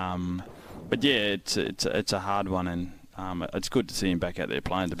 Yeah. But yeah, it's a hard one, and it's good to see him back out there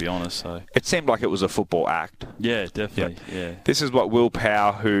playing, to be honest. So it seemed like it was a football act. Yeah, definitely. Yeah. This is what Will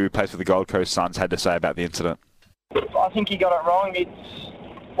Power, who plays for the Gold Coast Suns, had to say about the incident. I think he got it wrong.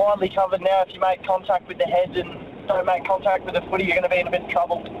 It's widely covered now. If you make contact with the head and don't make contact with the footy, you're going to be in a bit of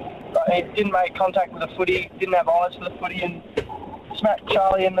trouble. But he didn't make contact with the footy, didn't have eyes for the footy, and smacked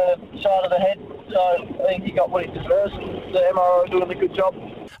Charlie in the side of the head. So I think he got what he deserves, and the MRO are doing a good job.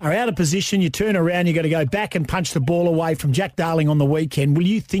 Are out of position, you turn around, you've got to go back and punch the ball away from Jack Darling on the weekend. Will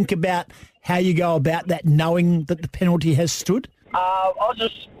you think about how you go about that, knowing that the penalty has stood? I'll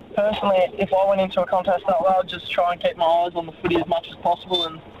just, personally, if I went into a contest that way, I'd just try and keep my eyes on the footy as much as possible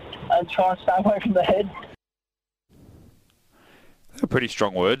and try and stay away from the head. Pretty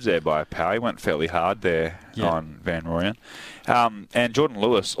strong words there by Power. He went fairly hard there on Van Rooyen. And Jordan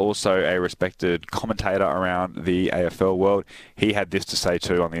Lewis, also a respected commentator around the AFL world, he had this to say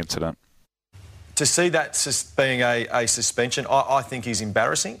too on the incident. To see that being a suspension, I think is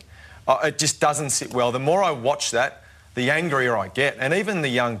embarrassing. It just doesn't sit well. The more I watch that, the angrier I get. And even the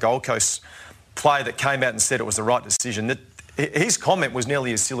young Gold Coast player that came out and said it was the right decision, his comment was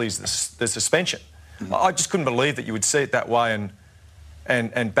nearly as silly as the suspension. I just couldn't believe that you would see it that way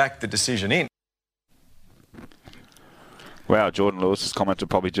and back the decision in. Wow, Jordan Lewis's comments are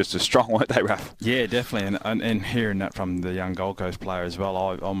probably just as strong, weren't they, Raph? Yeah, definitely. And hearing that from the young Gold Coast player as well,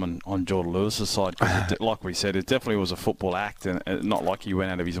 I'm on Jordan Lewis's side. Like we said, it definitely was a football act, and not like he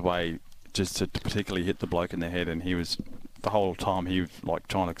went out of his way just to particularly hit the bloke in the head, and he was... The whole time he was like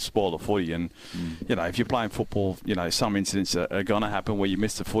trying to spoil the footy, and if you're playing football, some incidents are going to happen where you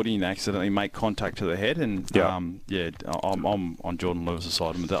miss the footy and accidentally make contact to the head, and I'm on Jordan Lewis's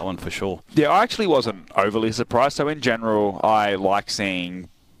side with that one for sure. Yeah, I actually wasn't overly surprised. So in general, I like seeing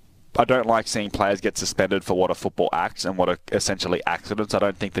I don't like seeing players get suspended for what are football acts and what are essentially accidents. I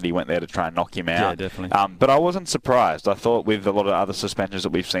don't think that he went there to try and knock him out. Yeah, definitely. But I wasn't surprised. I thought with a lot of other suspensions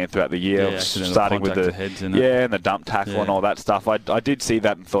that we've seen throughout the year, starting with the heads and the dump tackle and all that stuff, I did see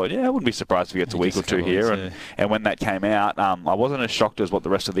that and thought, I wouldn't be surprised if he gets a week or two here. And when that came out, I wasn't as shocked as what the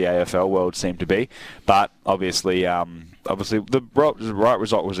rest of the AFL world seemed to be. But obviously the right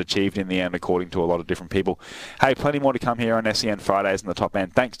result was achieved in the end, according to a lot of different people. Hey, plenty more to come here on SEN Fridays in the Top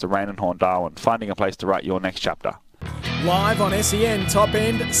End. Thanks to Rain and Horn Darwin, finding a place to write your next chapter. Live on SEN Top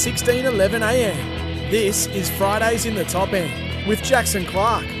End, 16:11 a.m. This is Fridays in the Top End with Jackson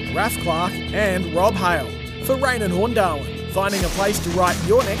Clark, Raph Clark and Rob Hale for Rain and Horn Darwin, finding a place to write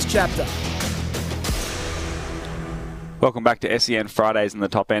your next chapter. Welcome back to SEN Fridays in the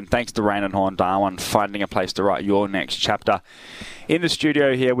Top End. Thanks to Rain and Horn Darwin, finding a place to write your next chapter. In the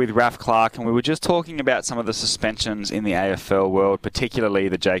studio here with Raph Clark, and we were just talking about some of the suspensions in the AFL world, particularly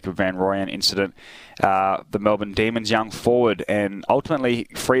the Jacob Van Rooyen incident, the Melbourne Demons young forward, and ultimately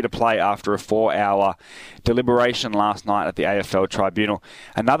free to play after a 4-hour deliberation last night at the AFL Tribunal.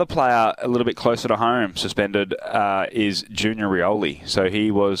 Another player a little bit closer to home suspended is Junior Rioli. So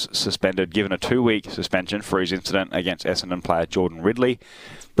he was suspended, given a 2-week suspension for his incident against Essendon player Jordan Ridley.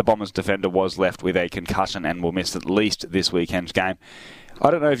 The Bombers defender was left with a concussion and will miss at least this weekend's game.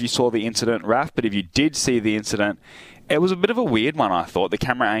 I don't know if you saw the incident, Raph, but if you did see the incident, it was a bit of a weird one, I thought. The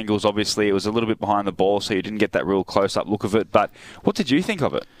camera angles, obviously, it was a little bit behind the ball, so you didn't get that real close-up look of it. But what did you think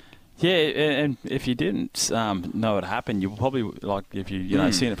of it? Yeah, and if you didn't know it happened, you probably, like, if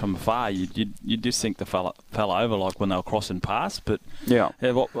you seen it from afar, you just think the fella fell over, like when they were crossing past. But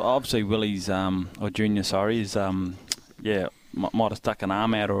obviously Willie's or Junior, is might have stuck an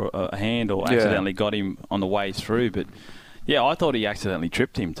arm out or a hand or accidentally got him on the way through. But yeah, I thought he accidentally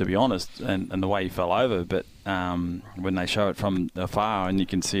tripped him, to be honest, and the way he fell over. But when they show it from afar and you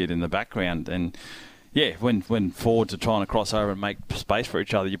can see it in the background, and yeah, when forwards are trying to cross over and make space for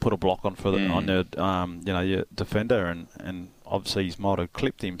each other, you put a block on for on your defender, and obviously he might have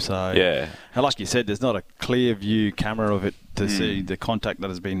clipped him. So and like you said, there's not a clear view camera of it to see the contact that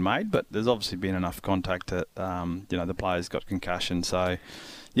has been made, but there's obviously been enough contact that the player's got concussion. So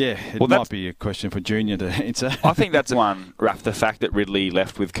yeah, it might be a question for Junior to answer. I think that's one, Raph, the fact that Ridley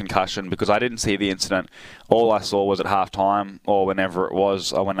left with concussion, because I didn't see the incident. All I saw was at half-time or whenever it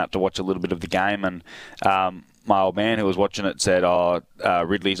was, I went out to watch a little bit of the game, and my old man who was watching it said,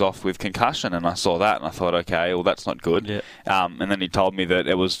 Ridley's off with concussion, and I saw that and I thought, okay, well, that's not good. Yeah. And then he told me that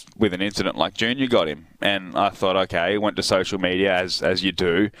it was with an incident like Junior got him, and I thought, okay, went to social media as you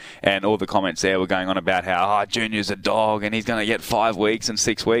do, and all the comments there were going on about how Junior's a dog and he's going to get 5 weeks and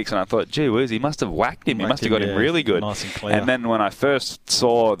 6 weeks, and I thought, gee whiz, he must have whacked him. He must have got him really good. Nice and clear. And then when I first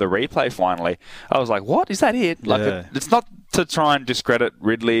saw the replay finally, I was like, what? Is that it? Like, it's not to try and discredit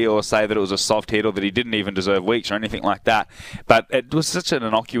Ridley or say that it was a soft hit or that he didn't even deserve weeks or anything like that. But it was such an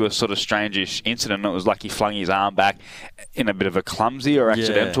innocuous, sort of strange-ish incident. It was like he flung his arm back in a bit of a clumsy or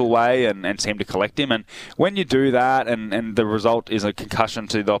accidental way and seemed to collect him. And when you do that and the result is a concussion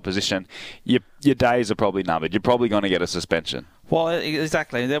to the opposition, your days are probably numbered. You're probably going to get a suspension. Well,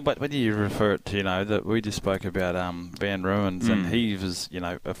 exactly. But when you refer it to, that we just spoke about Van Rooyen, and he was,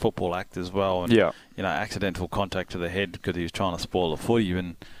 a football act as well. And, accidental contact to the head because he was trying to spoil the footy.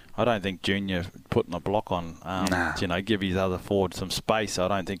 And I don't think Junior putting a block on, give his other forward some space. I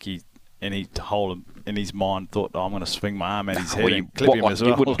don't think he, in his mind, thought, I'm going to swing my arm at his head and clip him as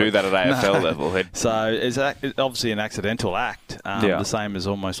well. You wouldn't do that at AFL level. So it's obviously an accidental act, the same as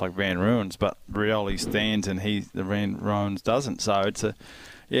almost like Van Rooyen's, but Rioli stands and the Van Rooyen's doesn't. So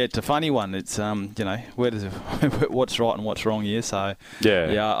it's a funny one. It's where does what's right and what's wrong here. So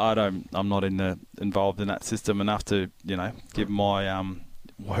I'm not involved in that system enough to give my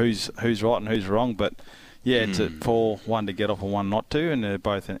who's right and who's wrong, but. Yeah, for one to get off and one not to, and they're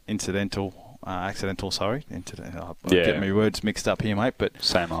both accidental. Get my words mixed up here, mate. But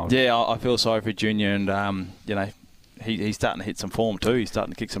same old. Yeah, I feel sorry for Junior, and he's starting to hit some form too. He's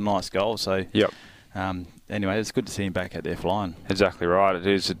starting to kick some nice goals. So anyway, it's good to see him back out there flying. Exactly right. It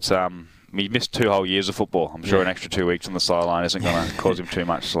is. It's he missed 2 whole years of football. I'm sure an extra 2 weeks on the sideline isn't going to cause him too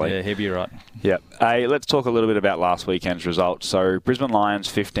much sleep. Yeah, he'll be right. Yep. Hey, let's talk a little bit about last weekend's results. So Brisbane Lions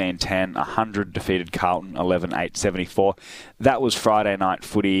 15-10, 100 defeated Carlton 11-8, 74. That was Friday night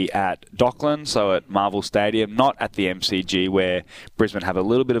footy at Docklands, so at Marvel Stadium, not at the MCG where Brisbane have a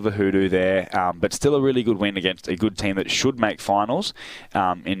little bit of a hoodoo there, but still a really good win against a good team that should make finals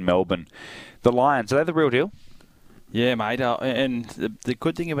in Melbourne. The Lions, are they the real deal? Yeah, mate. And the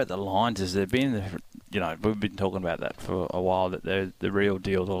good thing about the Lions is they've been, we've been talking about that for a while, that they're the real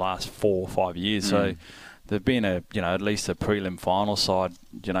deal the last 4 or 5 years. So they've been at least a prelim final side,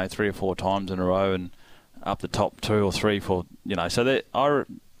 3 or 4 times in a row, and up the top 2 or 3 for, so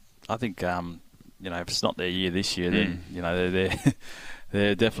I think, if it's not their year this year, then,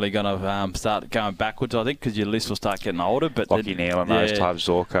 they're definitely going to start going backwards, I think, because your list will start getting older. But Lockie Neal and those types,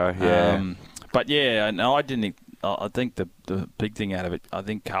 Zorko, but I think the big thing out of it, I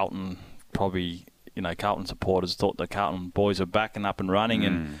think Carlton probably, Carlton supporters thought the Carlton boys were back and up and running,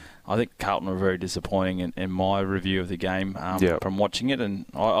 and I think Carlton were very disappointing in my review of the game from watching it, and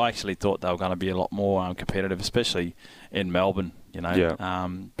I actually thought they were going to be a lot more competitive, especially in Melbourne.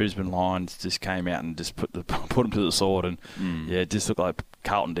 Brisbane Lions just came out and just put them to the sword, and it just looked like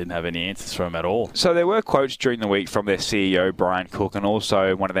Carlton didn't have any answers for them at all. So there were quotes during the week from their CEO, Brian Cook, and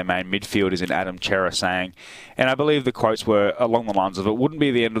also one of their main midfielders in Adam Chera saying, and I believe the quotes were along the lines of, it wouldn't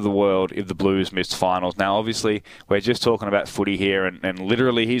be the end of the world if the Blues missed finals. Now, obviously, we're just talking about footy here, and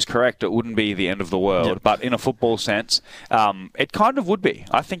literally he's correct, it wouldn't be the end of the world. But in a football sense, it kind of would be.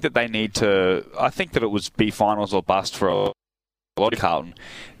 I think that I think that it would be finals or bust for a lot of Carlton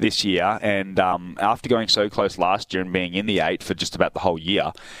this year, and after going so close last year and being in the 8 for just about the whole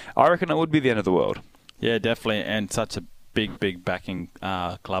year, I reckon it would be the end of the world. Yeah, definitely, and such a big backing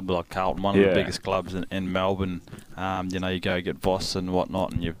club like Carlton, one of the biggest clubs in Melbourne. You go get Voss and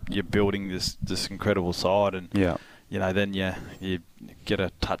whatnot, and you're building this incredible side, and then you get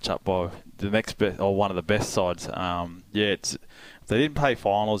a touch up by the next best, or one of the best sides. They didn't play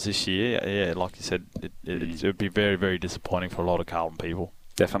finals this year. Like you said, it would be very, very disappointing for a lot of Carlton people.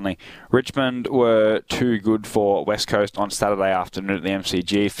 Definitely. Richmond were too good for West Coast on Saturday afternoon at the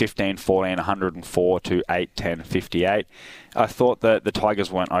MCG, 15-14, 104 to 8-10, 58. I thought that the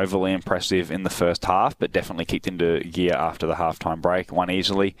Tigers weren't overly impressive in the first half, but definitely kicked into gear after the halftime break, won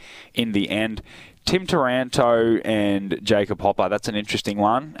easily in the end. Tim Taranto and Jacob Hopper, that's an interesting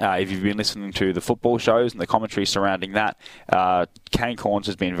one. If you've been listening to the football shows and the commentary surrounding that, Kane Corns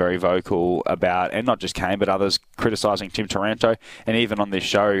has been very vocal about, and not just Kane, but others, criticising Tim Taranto. And even on this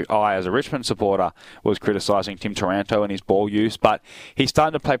show, I, as a Richmond supporter, was criticising Tim Taranto and his ball use. But he's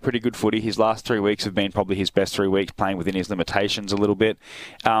starting to play pretty good footy. His last 3 weeks have been probably his best 3 weeks, playing within his limitations a little bit.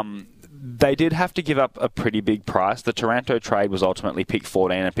 They did have to give up a pretty big price. The Taranto trade was ultimately pick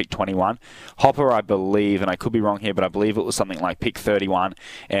 14 and pick 21. Hopper, I believe, and I could be wrong here, but I believe it was something like pick 31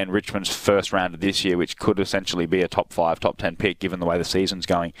 and Richmond's first round of this year, which could essentially be a top 5, top 10 pick given the way the season's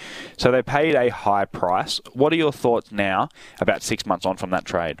going. So they paid a high price. What are your thoughts now, about 6 months on from that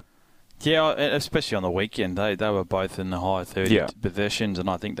trade? Yeah, especially on the weekend, they were both in the high 30 possessions, and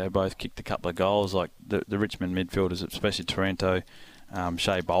I think they both kicked a couple of goals. Like the Richmond midfielders, especially Taranto,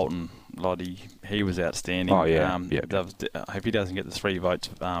 Shea Bolton, Lottie, he was outstanding. Oh, yeah. If he doesn't get the 3 votes,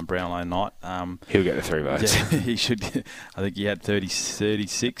 Brownlow Knight. He'll get the 3 votes. Yeah, he should. I think he had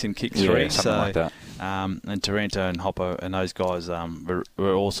 36 and kicked 3. Something like that. And Taranto and Hopper and those guys were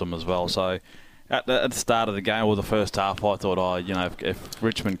awesome as well. So at the start of the game, or the first half, I thought, if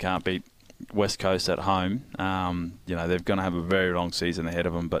Richmond can't beat West Coast at home, they're going to have a very long season ahead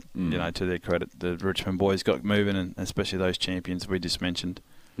of them. But, to their credit, the Richmond boys got moving, and especially those champions we just mentioned.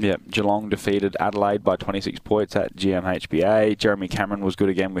 Yeah, Geelong defeated Adelaide by 26 points at GMHBA. Jeremy Cameron was good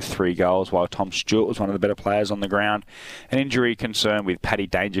again with 3 goals, while Tom Stewart was one of the better players on the ground. An injury concern with Paddy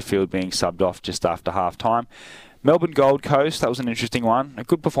Dangerfield being subbed off just after half-time. Melbourne Gold Coast, that was an interesting one. A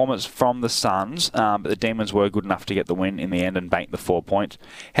good performance from the Suns, but the Demons were good enough to get the win in the end and bank the 4 points.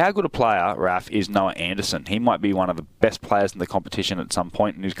 How good a player, Raf, is Noah Anderson? He might be one of the best players in the competition at some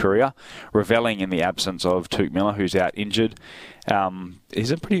point in his career, reveling in the absence of Tuke Miller, who's out injured.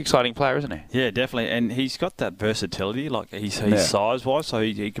 He's a pretty exciting player, isn't he? Yeah, definitely. And he's got that versatility, like he's size-wise, so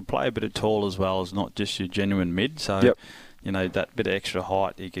he can play a bit of tall as well as not just your genuine mid. So, that bit of extra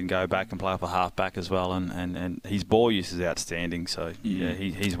height, he can go back and play off a half-back as well. And his ball use is outstanding. So,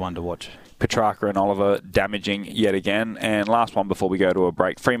 he's one to watch. Petrarca and Oliver damaging yet again. And last one before we go to a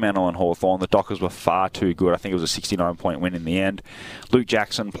break, Fremantle and Hawthorn. The Dockers were far too good. I think it was a 69-point win in the end. Luke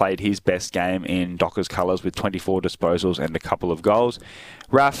Jackson played his best game in Dockers colours with 24 disposals and a couple of goals.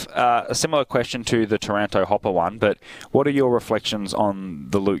 Raf, a similar question to the Taranto Hopper one, but what are your reflections on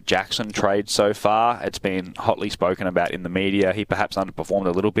the Luke Jackson trade so far? It's been hotly spoken about in the media. He perhaps underperformed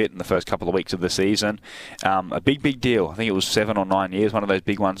a little bit in the first couple of weeks of the season. A big deal. I think it was 7 or 9 years, one of those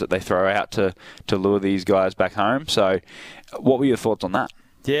big ones that they throw out to lure these guys back home. So what were your thoughts on that?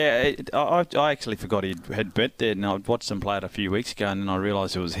 Yeah, I actually forgot he had bet there, and I watched him play it a few weeks ago, and then I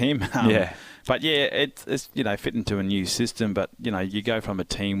realised it was him. But yeah, it's fit into a new system. But you go from a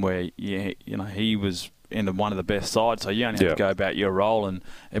team where he was into one of the best sides, so you only have to go about your role, and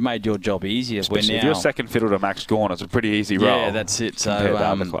it made your job easier. Especially if you're second fiddle to Max Gawn, it's a pretty easy role. Yeah, that's it. So compared to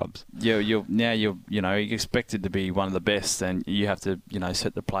other clubs. You're expected to be one of the best, and you have to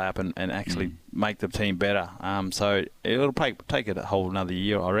set the play up and actually make the team better. So it'll take it a whole another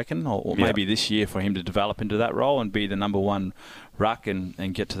year, I reckon, or maybe this year for him to develop into that role and be the number one ruck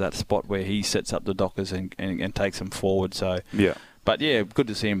and get to that spot where he sets up the Dockers and takes them forward. So But yeah, good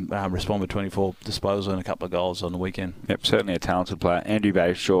to see him respond with 24 disposals and a couple of goals on the weekend. Yep, certainly a talented player. Andy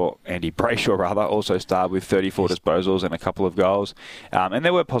Brayshaw also starred with 34 disposals and a couple of goals. And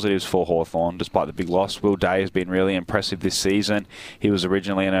there were positives for Hawthorn despite the big loss. Will Day has been really impressive this season. He was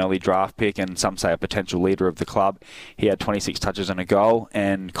originally an early draft pick and some say a potential leader of the club. He had 26 touches and a goal.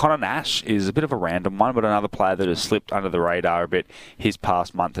 And Connor Nash is a bit of a random one, but another player that has slipped under the radar a bit. His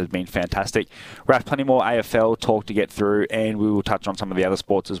past month has been fantastic. Raf, plenty more AFL talk to get through, and we will touch on some of the other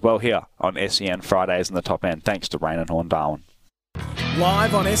sports as well here on SEN Fridays in the Top End. Thanks to Rain and Horn Darwin.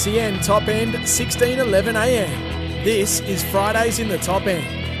 Live on SEN Top End, 16:11 a.m. This is Fridays in the Top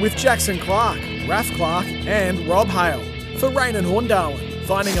End with Jackson Clark, Raf Clark and Rob Hale for Rain and Horn Darwin,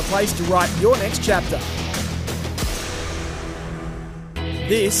 finding a place to write your next chapter.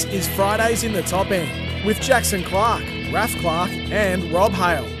 This is Fridays in the Top End with Jackson Clark, Raf Clark and Rob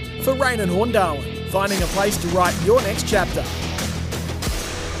Hale for Rain and Horn Darwin, finding a place to write your next chapter.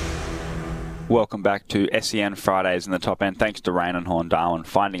 Welcome back to SEN Fridays in the Top End. Thanks to Rain and Horn Darwin,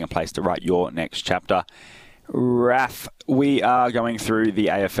 finding a place to write your next chapter. Raf, we are going through the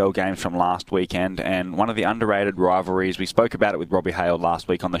AFL games from last weekend, and one of the underrated rivalries, we spoke about it with Robbie Hale last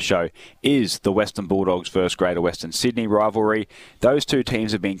week on the show, is the Western Bulldogs versus Greater Western Sydney rivalry. Those two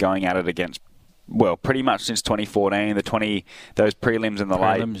teams have been going at it against pretty much since 2014, those prelims in the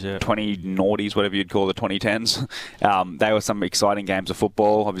late 20 noughties, whatever you'd call the 2010s. They were some exciting games of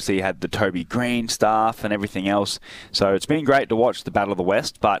football. Obviously, you had the Toby Green stuff and everything else. So it's been great to watch the Battle of the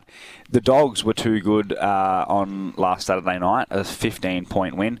West, but the Dogs were too good on last Saturday night, a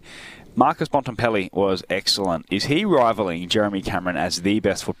 15-point win. Marcus Bontempelli was excellent. Is he rivaling Jeremy Cameron as the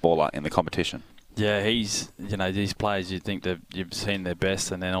best footballer in the competition? Yeah, he's, these players, you think that you've seen their best,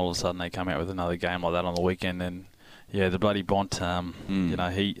 and then all of a sudden they come out with another game like that on the weekend. And yeah, the bloody Bont,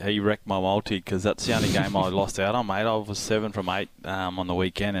 he wrecked my multi because that's the only game I lost out on, mate. I was 7 from 8 on the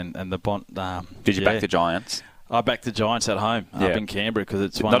weekend, and the Bont. Did you back the Giants? I backed the Giants at home up in Canberra because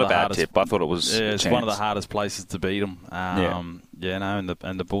it's one not of the a bad hardest. Tip. I thought it was. Yeah, it's one of the hardest places to beat them. And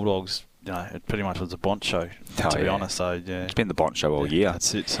the Bulldogs. It pretty much was a Bont show, to be honest. So yeah, it's been the Bont show all year.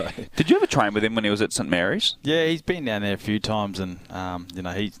 That's it. So, did you ever train with him when he was at St Mary's? Yeah, he's been down there a few times, and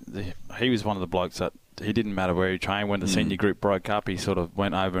he was one of the blokes that he didn't matter where he trained. When the senior group broke up, he sort of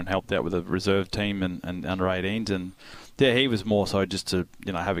went over and helped out with the reserve team and under 18s, and yeah, he was more so just to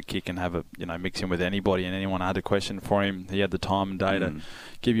have a kick and have a mix in with anybody, and anyone had a question for him, he had the time and day to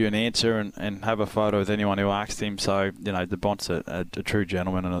give you an answer and have a photo with anyone who asked him. So the Bont's a true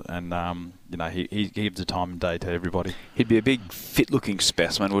gentleman, and he gives the time and day to everybody. He'd be a big fit-looking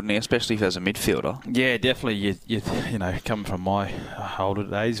specimen, wouldn't he? Especially if as a midfielder. Yeah, definitely. You coming from my older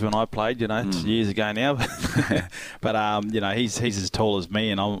days when I played, it's years ago now, but he's as tall as me,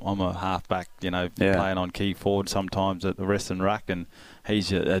 and I'm a halfback, playing on key forward sometimes at the Western Ruck, and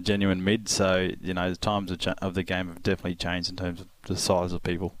he's a genuine mid. So the times of the game have definitely changed in terms of the size of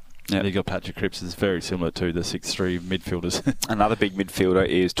people. Yeah. You got Patrick Cripps is very similar to the 6'3" midfielders. Another big midfielder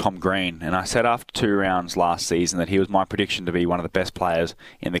is Tom Green, and I said after 2 rounds last season that he was my prediction to be one of the best players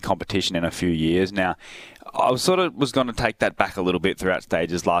in the competition in a few years. Now, I was going to take that back a little bit throughout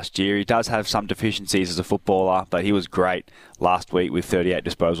stages last year. He does have some deficiencies as a footballer, but he was great last week with 38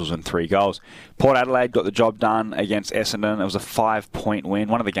 disposals and 3 goals. Port Adelaide got the job done against Essendon. It was a 5-point win,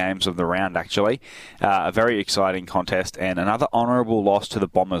 one of the games of the round actually. A very exciting contest, and another honourable loss to the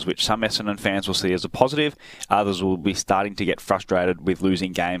Bombers, which some Essendon fans will see as a positive. Others will be starting to get frustrated with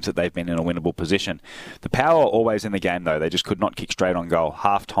losing games that they've been in a winnable position. The Power are always in the game though. They just could not kick straight on goal.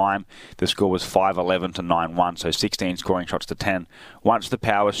 Half time, the score was 5-11 to 9-1, so 16 scoring shots to 10. Once the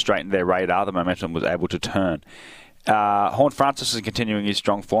Power straightened their radar, the momentum was able to turn. Horn Francis is continuing his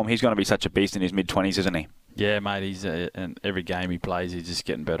strong form. He's going to be such a beast in his mid-20s, isn't he? Yeah, mate. He's in every game he plays, he's just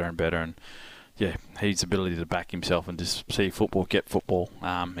getting better and better. And yeah, his ability to back himself and just see football, get football.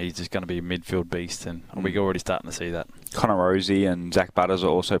 He's just going to be a midfield beast, and we're already starting to see that. Connor Rosie and Zach Butters are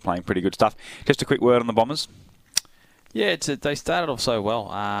also playing pretty good stuff. Just a quick word on the Bombers. Yeah, they started off so well.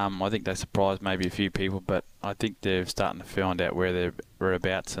 I think they surprised maybe a few people, but I think they're starting to find out where they're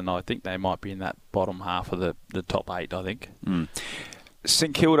whereabouts, and I think they might be in that bottom half of the top 8, I think.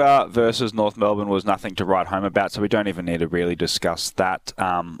 St Kilda versus North Melbourne was nothing to write home about, so we don't even need to really discuss that.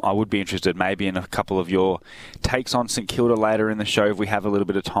 I would be interested maybe in a couple of your takes on St Kilda later in the show if we have a little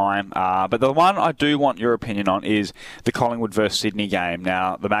bit of time. But the one I do want your opinion on is the Collingwood versus Sydney game.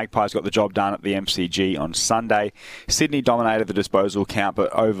 Now, the Magpies got the job done at the MCG on Sunday. Sydney dominated the disposal count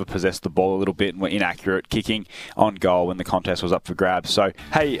but overpossessed the ball a little bit and were inaccurate, kicking on goal when the contest was up for grabs. So,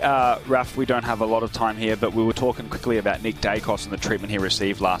 hey, Raf, we don't have a lot of time here, but we were talking quickly about Nick Dacos and the treatment he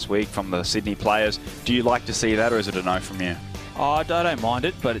received last week from the Sydney players. Do you like to see that, or is it a no from you? I don't mind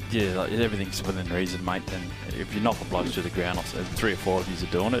it, but everything's within reason, mate. And if you knock a bloke to the ground, 3 or 4 of you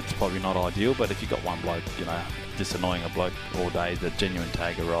are doing it, it's probably not ideal. But if you've got one bloke, just annoying a bloke all day, the genuine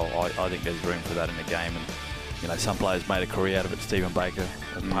tagger role, I think there's room for that in the game. And some players made a career out of it. Stephen Baker,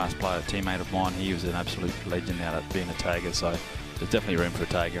 a past player, a teammate of mine, he was an absolute legend out of being a tagger. So there's definitely room for a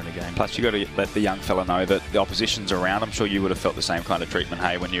tagger in the game. Plus, you've got to let the young fella know that the opposition's around. I'm sure you would have felt the same kind of treatment,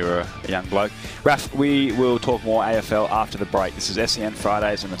 hey, when you were a young bloke. Raf, we will talk more AFL after the break. This is SEN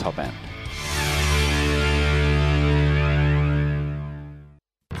Fridays in the Top End.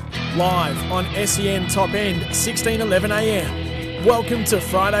 Live on SEN Top End, 16:11 a.m. Welcome to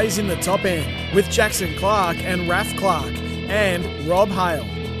Fridays in the Top End with Jackson Clark and Raf Clark and Rob Hale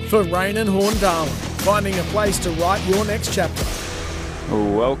for Rain and Horn Darwin, finding a place to write your next chapter.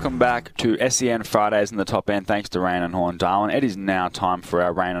 Welcome back to SEN Fridays in the Top End, thanks to Rain and Horn Darwin. It is now time for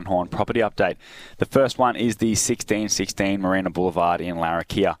our Rain and Horn property update. The first one is the 1616 Marina Boulevard in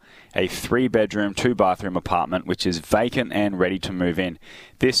Larrakia, a 3-bedroom, 2-bathroom apartment which is vacant and ready to move in.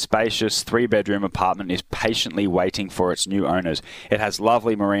 This spacious 3-bedroom apartment is patiently waiting for its new owners. It has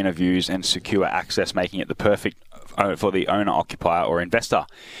lovely marina views and secure access, making it the perfect for the owner, occupier or investor.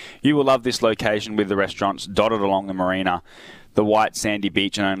 You will love this location with the restaurants dotted along the marina, the white sandy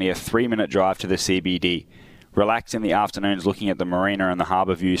beach and only a 3-minute drive to the CBD. Relax in the afternoons looking at the marina and the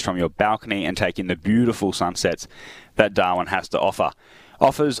harbour views from your balcony and take in the beautiful sunsets that Darwin has to offer.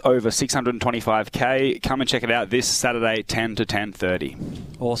 Offers over $625K. Come and check it out this Saturday, 10 to 10:30.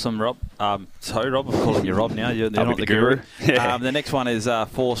 Awesome, Rob. Sorry, Rob, I'm calling you Rob now. You're not the guru. Yeah. The next one is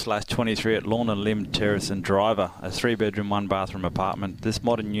 4/23 at Lawn and Limb Terrace and Driver, a 3-bedroom, 1-bathroom apartment. This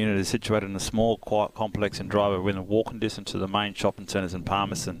modern unit is situated in a small, quiet complex in Driver within walking distance to the main shopping centres in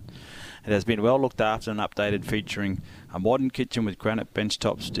Palmerston. It has been well looked after and updated, featuring a modern kitchen with granite bench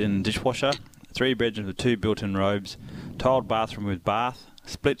tops and dishwasher, 3 bedrooms with 2 built-in robes, tiled bathroom with bath,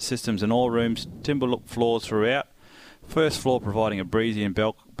 split systems in all rooms, timber look floors throughout, first floor providing a breezy and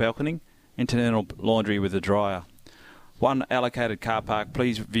balcony, internal laundry with a dryer. 1 allocated car park.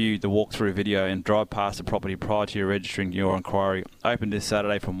 Please view the walkthrough video and drive past the property prior to registering your inquiry. Open this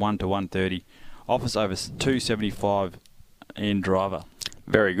Saturday from 1 to 1:30. Offers over $275 in Driver.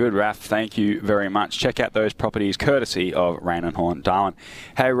 Very good, Raf. Thank you very much. Check out those properties courtesy of Rain and Horn Darwin.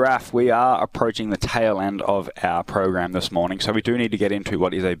 Hey, Raf, we are approaching the tail end of our program this morning, so we do need to get into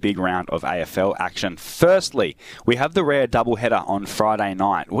what is a big round of AFL action. Firstly, we have the rare doubleheader on Friday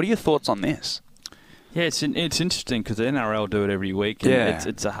night. What are your thoughts on this? Yeah, it's interesting because the NRL do it every week. And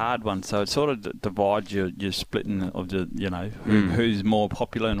it's a hard one, so it sort of divides your splitting of the who's more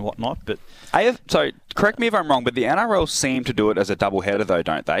popular and whatnot. But so correct me if I'm wrong, but the NRL seem to do it as a double header though,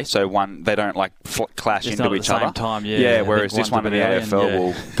 don't they? So they don't like clash it's into each other. At the same time, yeah. Whereas this one in the AFL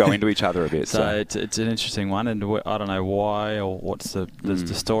will go into each other a bit. So it's an interesting one, and I don't know why or what's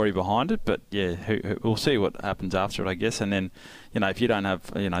the story behind it, but yeah, we'll see what happens after it, I guess, and then. If you don't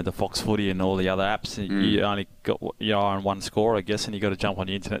have, the Fox Footy and all the other apps, you only got your eye on one score, I guess, and you've got to jump on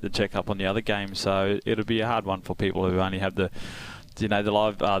the internet to check up on the other games. So it'll be a hard one for people who only have the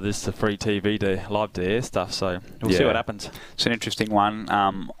live, the free TV to live to air stuff. So we'll see what happens. It's an interesting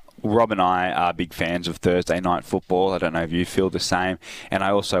one. Rob and I are big fans of Thursday night football. I don't know if you feel the same. And I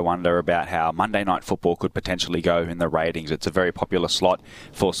also wonder about how Monday night football could potentially go in the ratings. It's a very popular slot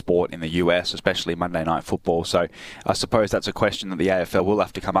for sport in the US, especially Monday night football. So I suppose that's a question that the AFL will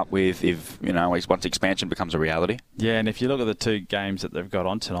have to come up with if, once expansion becomes a reality. Yeah, and if you look at the 2 games that they've got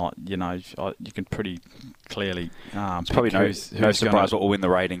on tonight, you can pretty clearly it's probably no surprise what will win the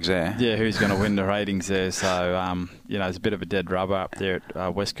ratings there. Yeah, who's going to win the ratings there. So, it's a bit of a dead rubber up there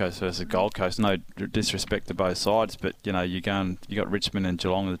at West Coast versus Gold Coast. No disrespect to both sides, but, you got Richmond and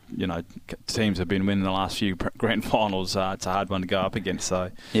Geelong, teams have been winning the last few grand finals. It's a hard one to go up against.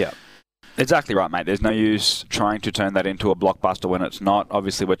 So, yeah. Exactly right, mate. There's no use trying to turn that into a blockbuster when it's not.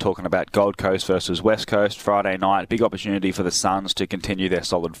 Obviously, we're talking about Gold Coast versus West Coast Friday night. Big opportunity for the Suns to continue their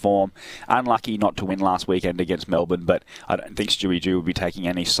solid form. Unlucky not to win last weekend against Melbourne, but I don't think Stewie Dew would be taking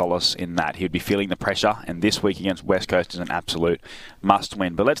any solace in that. He would be feeling the pressure, and this week against West Coast is an absolute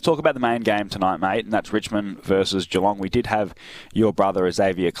must-win. But let's talk about the main game tonight, mate, and that's Richmond versus Geelong. We did have your brother,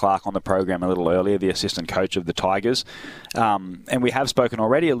 Xavier Clark, on the program a little earlier, the assistant coach of the Tigers. And we have spoken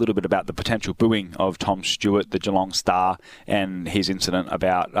already a little bit about the potential booing of Tom Stewart, the Geelong star, and his incident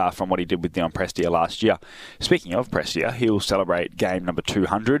about from what he did with Dion Prestia last year. Speaking of Prestia, he'll celebrate game number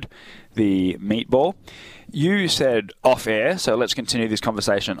 200, the meatball. You said off air, so let's continue this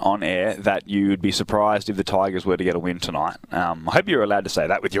conversation on air, that you would be surprised if the Tigers were to get a win tonight. I hope you're allowed to say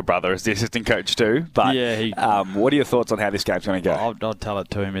that with your brother as the assistant coach too. But yeah, what are your thoughts on how this game's going to go? I'll tell it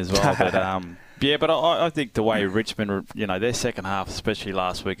to him as well. But yeah, but I think the way Richmond, their second half, especially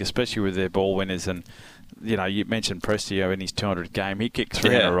last week, especially with their ball winners, and you mentioned Prestia in his 200th game. He kicked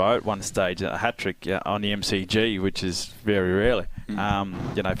 3 in a row at one stage, a hat-trick on the MCG, which is very rarely.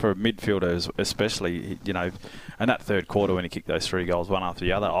 For a midfielder especially, and that third quarter when he kicked those 3 goals, one after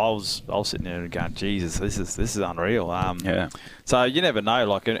the other, I was sitting there and going, Jesus, this is unreal. So you never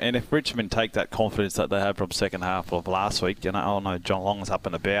know. And if Richmond take that confidence that they had from second half of last week, John Long's up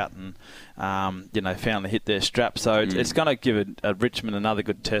and about and finally hit their strap. So it's going to give Richmond another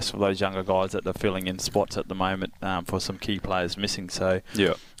good test for those younger guys that are filling in spots at the moment for some key players missing. So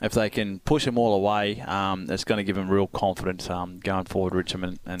if they can push them all away, it's going to give them real confidence going forward,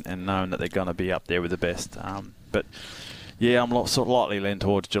 Richmond, and knowing that they're going to be up there with the best. But yeah, I'm slightly leaning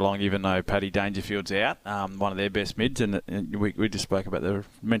towards Geelong, even though Paddy Dangerfield's out, one of their best mids, and we just spoke about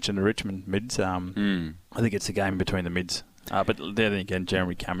mentioned the Richmond mids. I think it's a game between the mids. But then again,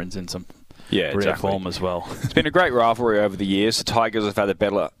 Jeremy Cameron's in some rare form as well. It's been a great rivalry over the years. The Tigers have had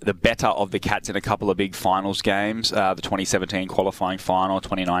the better of the Cats in a couple of big finals games. The 2017 qualifying final,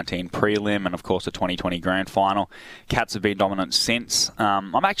 2019 prelim, and of course the 2020 grand final. Cats have been dominant since.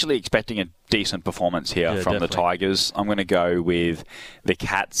 I'm actually expecting a decent performance here from the Tigers. I'm going to go with the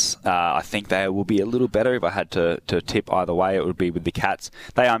Cats. I think they will be a little better. If I had to tip either way, it would be with the Cats.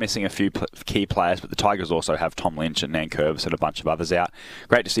 They are missing a few key players, but the Tigers also have Tom Lynch and Nankervis and a bunch of others out.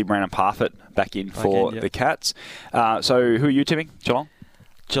 Great to see Brandon Parfitt back in for the Cats. So who are you tipping? Geelong?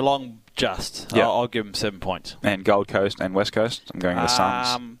 Geelong just. I'll give them 7 points. And Gold Coast and West Coast? I'm going to the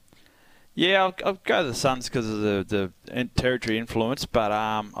Suns. Yeah, I'll go to the Suns because of the territory influence, but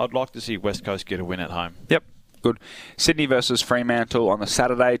I'd like to see West Coast get a win at home. Yep. Good. Sydney versus Fremantle on the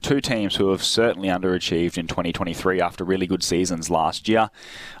Saturday. 2 teams who have certainly underachieved in 2023 after really good seasons last year.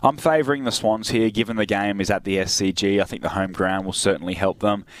 I'm favouring the Swans here, given the game is at the SCG. I think the home ground will certainly help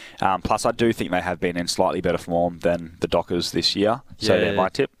them. Plus, I do think they have been in slightly better form than the Dockers this year. So they're my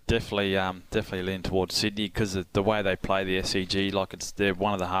tip. Definitely lean towards Sydney because of the way they play the SCG. They're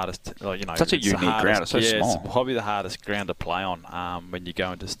one of the hardest. Such a unique ground. It's so small. It's probably the hardest ground to play on when you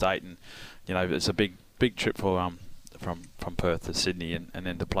go into state, and it's a big trip for from Perth to Sydney, and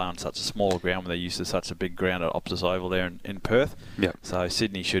then to play on such a small ground when they're used to such a big ground at Optus Oval there in Perth. Yep. So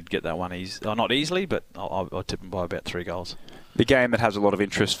Sydney should get that one not easily, but I'll tip them by about 3 goals. The game that has a lot of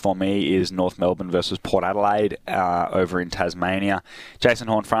interest for me is North Melbourne versus Port Adelaide over in Tasmania. Jason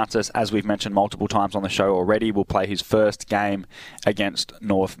Horne-Francis, as we've mentioned multiple times on the show already, will play his first game against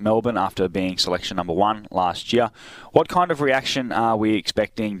North Melbourne after being selection number 1 last year. What kind of reaction are we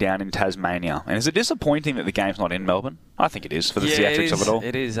expecting down in Tasmania? And is it disappointing that the game's not in Melbourne? I think it is for the theatrics of it all.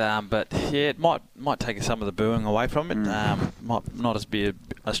 It is, but it might take some of the booing away from it. Might not as be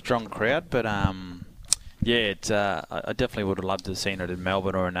a strong crowd, but I definitely would have loved to have seen it in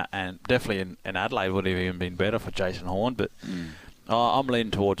Melbourne and definitely in Adelaide would have even been better for Jason Horne. But I'm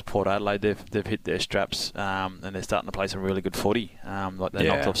leaning towards Port Adelaide. They've hit their straps and they're starting to play some really good footy. They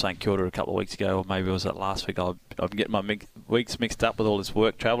knocked off St Kilda a couple of weeks ago, or maybe it was that last week. I'm getting my weeks mixed up with all this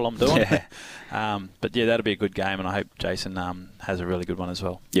work travel I'm doing. But that'll be a good game, and I hope Jason has a really good one as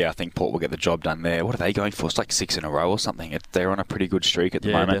well. Yeah, I think Port will get the job done there. What are they going for? It's like 6 in a row or something. They're on a pretty good streak at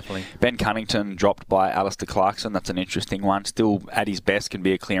the moment. Definitely. Ben Cunnington dropped by Alistair Clarkson. That's an interesting one. Still at his best can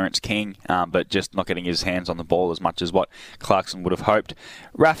be a clearance king, but just not getting his hands on the ball as much as what Clarkson would have hoped.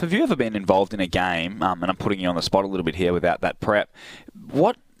 Raf, have you ever been involved in a game, and I'm putting you on the spot a little bit here without that prep,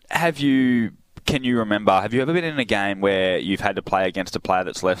 can you remember, have you ever been in a game where you've had to play against a player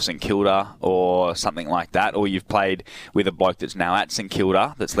that's left St Kilda or something like that, or you've played with a bloke that's now at St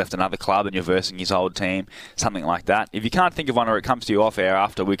Kilda that's left another club and you're versing his old team, something like that? If you can't think of one, or it comes to you off air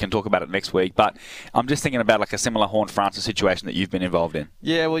after, we can talk about it next week, but I'm just thinking about like a similar Horne-Francis situation that you've been involved in.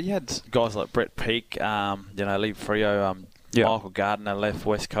 Yeah, well, you had guys like Brett Peake, Lee Freo, Michael Gardner left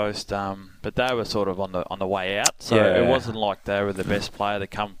West Coast, but they were sort of on the way out. So Yeah. it wasn't like they were the best player to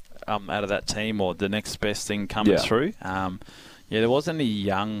come out of that team or the next best thing coming through. There wasn't any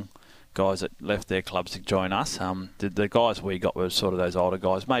young guys that left their clubs to join us. The guys we got were sort of those older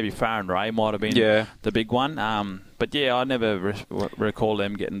guys. Maybe Farron Ray might have been the big one. But I never recall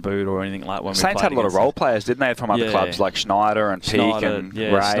them getting booed or anything like that. When Saints we had a lot of them. role players, didn't they, from other clubs like Schneider and Peake and Ray.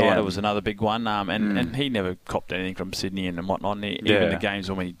 Schneider was another big one. And he never copped anything from Sydney and whatnot. And even the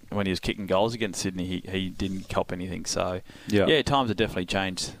games when he was kicking goals against Sydney, he didn't cop anything. So, times have definitely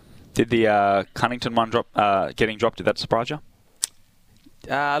changed. Did the Cunnington one getting dropped, did that surprise you?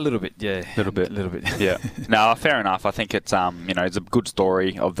 A little bit, yeah. A little bit. Yeah. No, fair enough. I think it's it's a good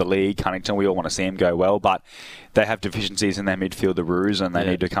story of the league, Cunnington. We all want to see him go well, but they have deficiencies in their midfield, the Roos, and they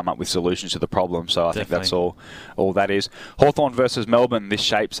need to come up with solutions to the problem. So I think that's all that is. Hawthorn versus Melbourne. This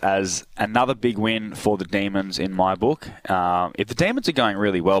shapes as another big win for the Demons in my book. If the Demons are going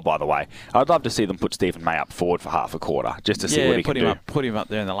really well, by the way, I'd love to see them put Stephen May up forward for half a quarter just to see what he can do. Put him up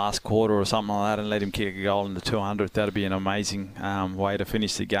there in the last quarter or something like that and let him kick a goal in the 200th. That'd be an amazing way to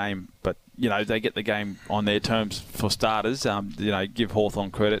finish the game. But, they get the game on their terms for starters. Give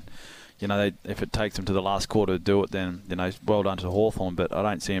Hawthorn credit. If it takes them to the last quarter to do it, then, well done to Hawthorn. But I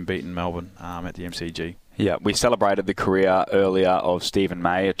don't see him beating Melbourne at the MCG. Yeah, we celebrated the career earlier of Stephen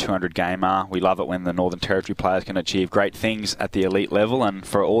May, a 200-gamer. We love it when the Northern Territory players can achieve great things at the elite level. And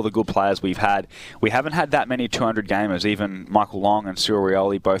for all the good players we've had, we haven't had that many 200-gamers. Even Michael Long and Cyril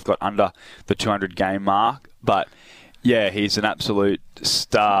Rioli both got under the 200-game mark. But yeah, he's an absolute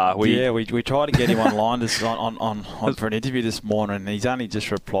star. We tried to get him online on for an interview this morning, and he's only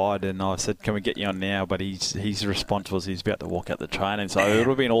just replied, and I said, "Can we get you on now?" But his response was he's about to walk out the training. So it would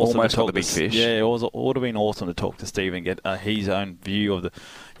have been awesome almost to talk got the big fish. Yeah, it would have been awesome to talk to Steve and get his own view of the,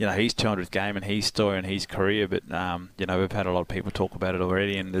 his 200th game and his story and his career. But we've had a lot of people talk about it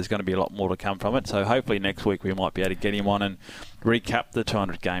already, and there's going to be a lot more to come from it. So hopefully next week we might be able to get him on and recap the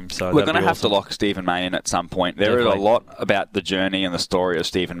 200 games. So we're going to have to lock Stephen May in at some point. There is a lot about the journey and the story of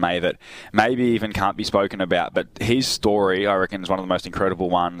Stephen May that maybe even can't be spoken about, but his story, I reckon, is one of the most incredible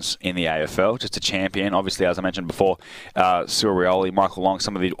ones in the AFL. Just a champion. Obviously, as I mentioned before, Cyril Rioli, Michael Long,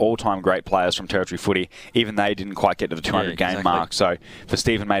 some of the all-time great players from Territory footy, even they didn't quite get to the 200-game mark. So for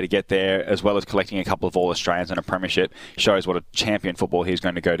Stephen May to get there, as well as collecting a couple of All-Australians and a premiership, shows what a champion football he's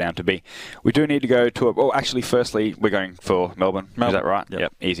going to go down to be. We do need to go to firstly, we're going for Melbourne. Is that right?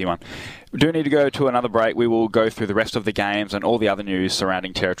 Yep, easy one. We do need to go to another break. We will go through the rest of the games and all the other news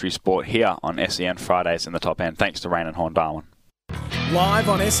surrounding Territory sport here on SEN Fridays in the Top End. Thanks to Rain and Horn Darwin. Live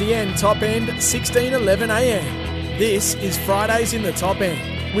on SEN Top End, 16:11 a.m. This is Fridays in the Top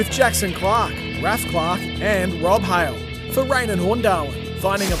End with Jackson Clark, Raf Clark and Rob Hale for Rain and Horn Darwin,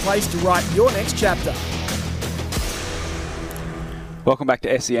 finding a place to write your next chapter. Welcome back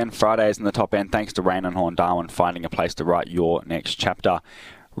to SEN Fridays in the Top End. Thanks to Rain and Horn Darwin, finding a place to write your next chapter.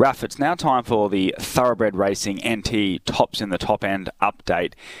 Raf, it's now time for the Thoroughbred Racing NT Tops in the Top End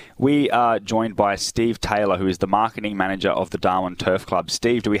update. We are joined by Steve Taylor, who is the marketing manager of the Darwin Turf Club.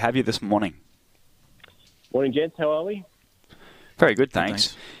 Steve, do we have you this morning? Morning, gents. How are we? Very good,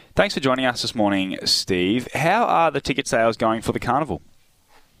 thanks. Thanks for joining us this morning, Steve. How are the ticket sales going for the carnival?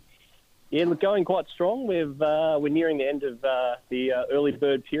 Yeah, look, going quite strong. We're nearing the end of the early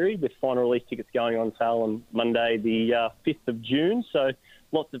bird period with final release tickets going on sale on Monday, the 5th of June. So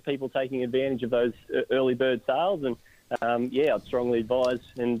lots of people taking advantage of those early bird sales. And, I'd strongly advise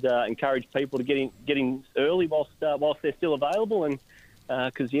and encourage people to get in early whilst they're still available. And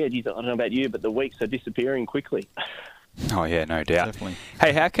because, I don't know about you, but the weeks are disappearing quickly. Oh, yeah, no doubt. Definitely.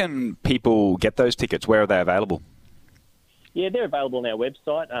 Hey, how can people get those tickets? Where are they available? Yeah, they're available on our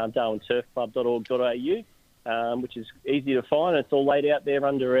website, darwinturfclub.org.au, which is easy to find. It's all laid out there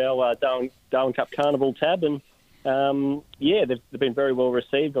under our Darwin Cup Carnival tab. And, they've been very well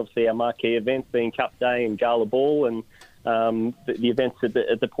received. Obviously, our marquee events being Cup Day and Gala Ball and the events at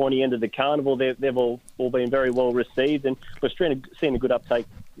the pointy end of the carnival, they've all been very well received. And we're seeing a good uptake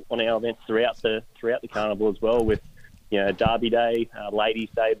on our events throughout the carnival as well, with Derby Day, Ladies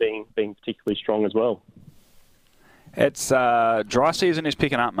Day being particularly strong as well. It's dry season is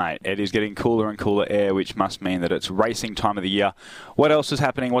picking up, mate. It is getting cooler and cooler air, which must mean that it's racing time of the year. What else is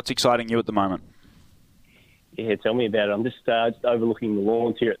happening? What's exciting you at the moment? Yeah, tell me about it. I'm just overlooking the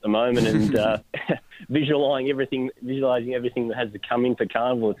lawns here at the moment and visualising everything that has to come in for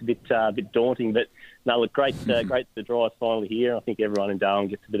carnival. It's a bit daunting, but no, look, great. Great the drive's finally here. I think everyone in Darwin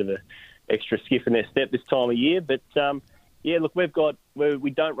gets a bit of an extra skiff in their step this time of year, but. Look, we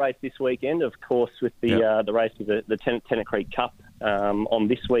don't race this weekend, of course, with the race of the Tennant Creek Cup on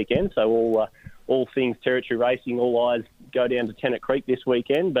this weekend. So all things Territory racing, all eyes go down to Tennant Creek this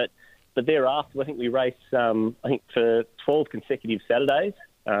weekend, but thereafter, I think we race, for 12 consecutive Saturdays.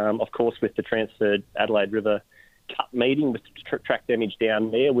 Of course, with the transferred Adelaide River Cup meeting, with track damage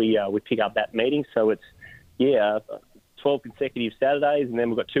down there, we pick up that meeting. So it's, 12 consecutive Saturdays, and then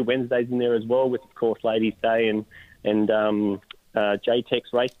we've got 2 Wednesdays in there as well, with, of course, Ladies' Day and JTEX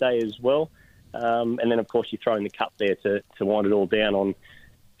Race Day as well. And then, of course, you're throwing the Cup there to wind it all down on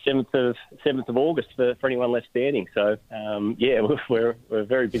 7th of August for anyone left standing. So, we're a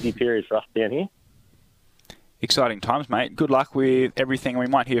very busy period for us down here. Exciting times, mate. Good luck with everything. We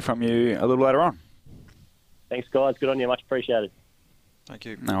might hear from you a little later on. Thanks, guys. Good on you. Much appreciated. Thank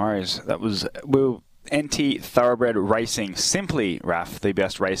you. No worries. That was NT Thoroughbred Racing, simply RAF, the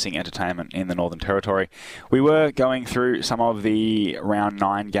best racing entertainment in the Northern Territory. We were going through some of the round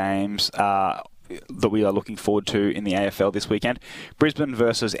 9 games that we are looking forward to in the AFL this weekend. Brisbane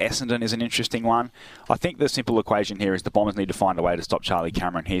versus Essendon is an interesting one. I think the simple equation here is the Bombers need to find a way to stop Charlie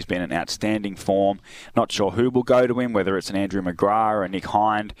Cameron. He's been in outstanding form. Not sure who will go to him, whether it's an Andrew McGrath or a Nick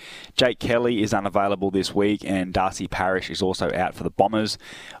Hind. Jake Kelly is unavailable this week, and Darcy Parish is also out for the Bombers.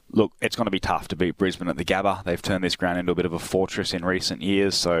 Look, it's going to be tough to beat Brisbane at the Gabba. They've turned this ground into a bit of a fortress in recent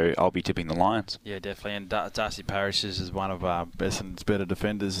years, so I'll be tipping the Lions. Yeah, definitely. And Darcy Parish is one of Essendon's better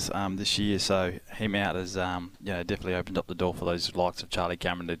defenders this year, so him out has definitely opened up the door for those likes of Charlie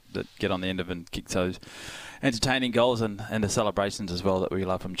Cameron to get on the end of and kick those entertaining goals and the celebrations as well that we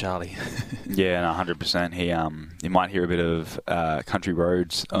love from Charlie. Yeah, no, 100%. You might hear a bit of Country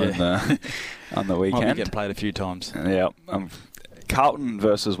Roads on the weekend. Might get played a few times. Yeah. Carlton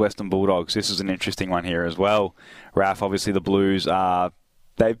versus Western Bulldogs. This is an interesting one here as well. Ralph, obviously the Blues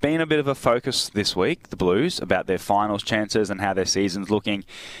they've been a bit of a focus this week, the Blues, about their finals chances and how their season's looking.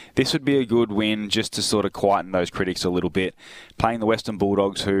 This would be a good win just to sort of quieten those critics a little bit. Playing the Western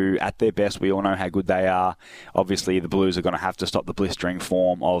Bulldogs, who at their best, we all know how good they are. Obviously, the Blues are going to have to stop the blistering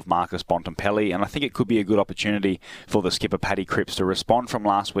form of Marcus Bontempelli, and I think it could be a good opportunity for the skipper Paddy Cripps to respond from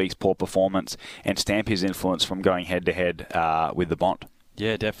last week's poor performance and stamp his influence from going head-to-head with the Bont.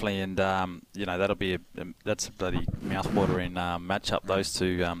 Yeah, definitely, and that'll be that's a bloody mouth-watering matchup. Those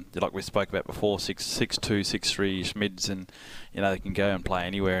two, like we spoke about before, 6'2", 6'3" mids, and they can go and play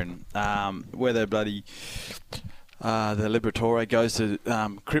anywhere. And whether bloody the Liberatore goes to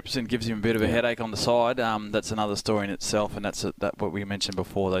Cripps and gives him a bit of a headache on the side, that's another story in itself. And that's what we mentioned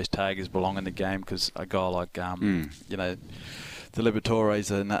before. Those taggers belong in the game because a guy like the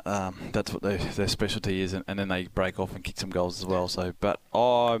Liberatores, and that's what their specialty is, and then they break off and kick some goals as well. So, but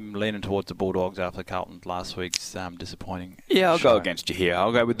I'm leaning towards the Bulldogs after Carlton last week's disappointing. Yeah, I'll go against you here.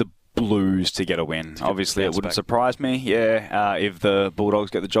 I'll go with the Blues to get a win. Obviously, it wouldn't surprise me, if the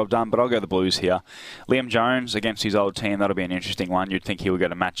Bulldogs get the job done, but I'll go the Blues here. Liam Jones against his old team, that'll be an interesting one. You'd think he would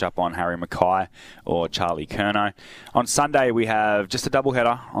get a match-up on Harry Mackay or Charlie Curnow. On Sunday, we have just a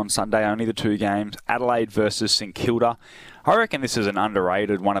doubleheader. On Sunday, only the 2 games. Adelaide versus St Kilda. I reckon this is an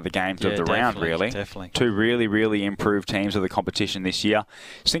underrated one of the games of the round, really. Definitely. 2 really, really improved teams of the competition this year.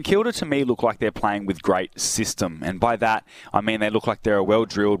 St Kilda, to me, look like they're playing with great system. And by that, I mean they look like they're a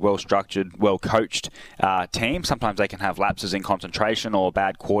well-drilled, well-structured, well-coached team. Sometimes they can have lapses in concentration or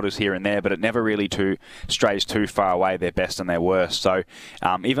bad quarters here and there, but it never really strays too far away their best and their worst. So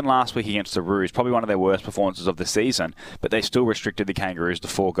even last week against the Roos, probably one of their worst performances of the season, but they still restricted the Kangaroos to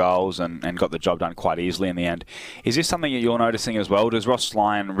 4 goals and got the job done quite easily in the end. Is this something that you're noticing as well? Does Ross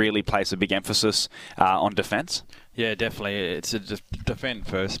Lyon really place a big emphasis on defence? Yeah, definitely. It's a defend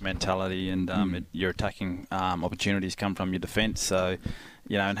first mentality, and your attacking opportunities come from your defence. So,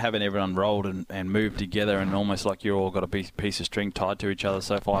 and having everyone rolled and moved together, and almost like you're all got a piece of string tied to each other.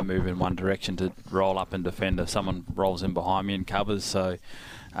 So if I move in one direction to roll up and defend, if someone rolls in behind me and covers. So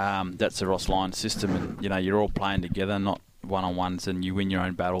that's the Ross Lyon system, and you're all playing together, not one-on-ones, and you win your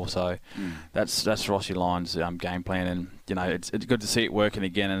own battle. So that's Rossi Lyon's game plan, and it's good to see it working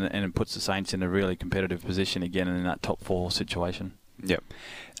again, and it puts the Saints in a really competitive position again in that top 4 situation. Yep.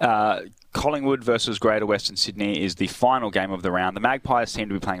 Collingwood versus Greater Western Sydney is the final game of the round. The Magpies seem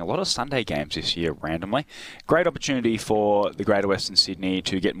to be playing a lot of Sunday games this year randomly. Great opportunity for the Greater Western Sydney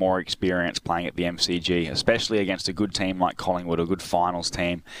to get more experience playing at the MCG, especially against a good team like Collingwood, a good finals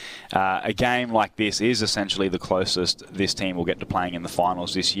team. A game like this is essentially the closest this team will get to playing in the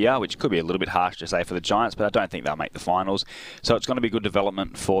finals this year, which could be a little bit harsh to say for the Giants, but I don't think they'll make the finals. So it's going to be good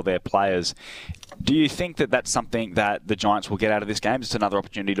development for their players. Do you think that that's something that the Giants will get out of this game? It's another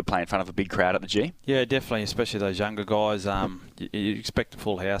opportunity to play in front of a big crowd at the G? Yeah, definitely, especially those younger guys. You expect a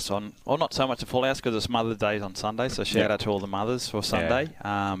full house on, or not so much a full house because it's Mother's Day on Sunday, so shout out to all the mothers for Sunday.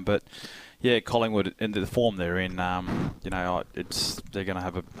 But Yeah, Collingwood, in the form they're in, they're going to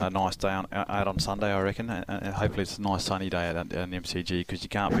have a nice day out on Sunday, I reckon. And hopefully it's a nice sunny day at the MCG, because you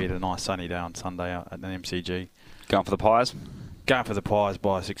can't beat a nice sunny day on Sunday at the MCG. Going for the Pies? Going for the Pies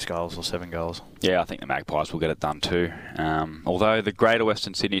by 6 goals or 7 goals. Yeah, I think the Magpies will get it done too. Although the Greater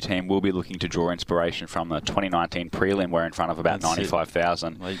Western Sydney team will be looking to draw inspiration from the 2019 prelim, where in front of about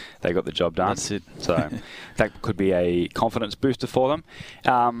 95,000, they got the job done. That's it. So that could be a confidence booster for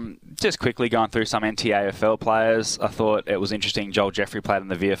them. Just quickly going through some NTAFL players, I thought it was interesting. Joel Jeffrey played in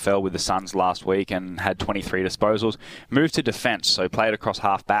the VFL with the Suns last week and had 23 disposals. Moved to defence, so played across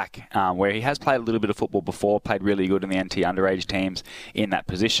half-back, where he has played a little bit of football before, played really good in the NT underage teams in that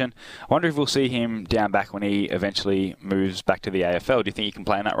position. I wonder if we'll see him down back when he eventually moves back to the AFL. Do you think he can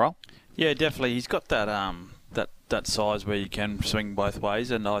play in that role? Yeah, definitely. He's got that that size where you can swing both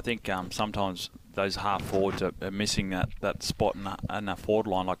ways, and I think sometimes those half forwards are missing that spot in that forward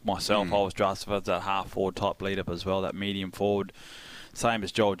line. Like myself, I was drafted as that half forward type lead up as well, that medium forward. Same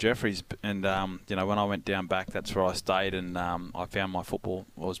as Joel Jeffries, and when I went down back, that's where I stayed, and I found my football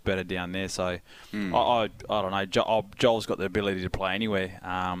was better down there. So I don't know. Joel's got the ability to play anywhere.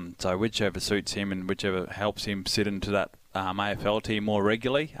 So whichever suits him and whichever helps him sit into that AFL team more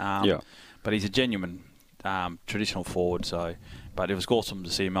regularly. But he's a genuine traditional forward. So, but it was awesome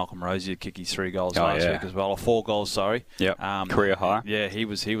to see Malcolm Rosier kick his 3 goals last week as well, or 4 goals. Sorry. Yeah. Career high. Yeah, he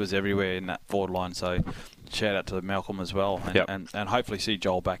was everywhere in that forward line. So. Shout out to Malcolm as well, and hopefully see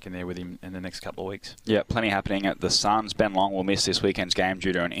Joel back in there with him in the next couple of weeks. Yeah, plenty happening at the Suns. Ben Long will miss this weekend's game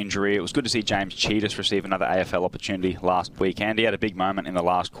due to an injury. It was good to see James Cheetahs receive another AFL opportunity last weekend. He had a big moment in the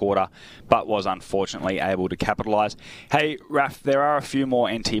last quarter, but was unfortunately able to capitalise. Hey, Raf, there are a few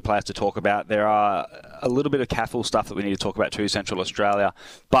more NT players to talk about. There are a little bit of CAFL stuff that we need to talk about too, Central Australia,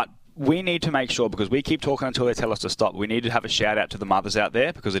 but we need to make sure, because we keep talking until they tell us to stop, we need to have a shout out to the mothers out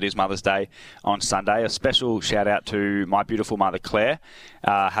there, because it is Mother's Day on Sunday. A special shout out to my beautiful mother, Claire.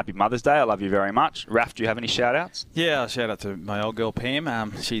 Happy Mother's Day. I love you very much. Raf, do you have any shout outs? Yeah, I'll shout out to my old girl,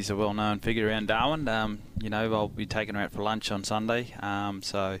 Pam. She's a well-known figure around Darwin. I'll be taking her out for lunch on Sunday.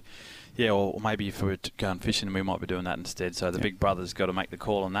 Yeah, or maybe if we were going fishing, we might be doing that instead. So the big brother's got to make the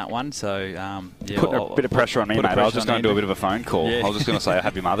call on that one. So put a bit of pressure on me, mate. I was just going to do a bit of a phone call. I was just going to say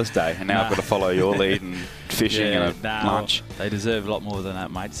Happy Mother's Day, and now I've got to follow your lead and fishing and lunch. They deserve a lot more than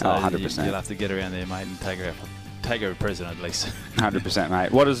that, mate. So 100%. You'll have to get around there, mate, and take her a present at least. 100%,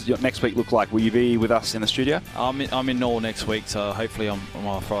 mate. What does your next week look like? Will you be with us in the studio? I'm in Norwell next week, so hopefully on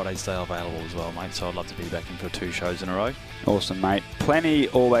my Friday stay available as well, mate. So I'd love to be back in for 2 shows in a row. Awesome, mate. Plenty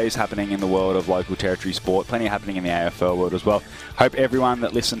always happening in the world of local territory sport. Plenty happening in the AFL world as well. Hope everyone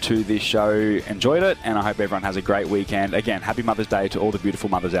that listened to this show enjoyed it, and I hope everyone has a great weekend. Again, happy Mother's Day to all the beautiful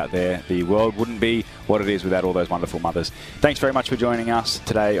mothers out there. The world wouldn't be what it is without all those wonderful mothers. Thanks very much for joining us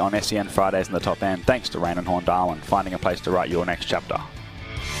today on SEN Fridays in the Top End. Thanks to Rain and Horn Darwin, finding a place to write your next chapter.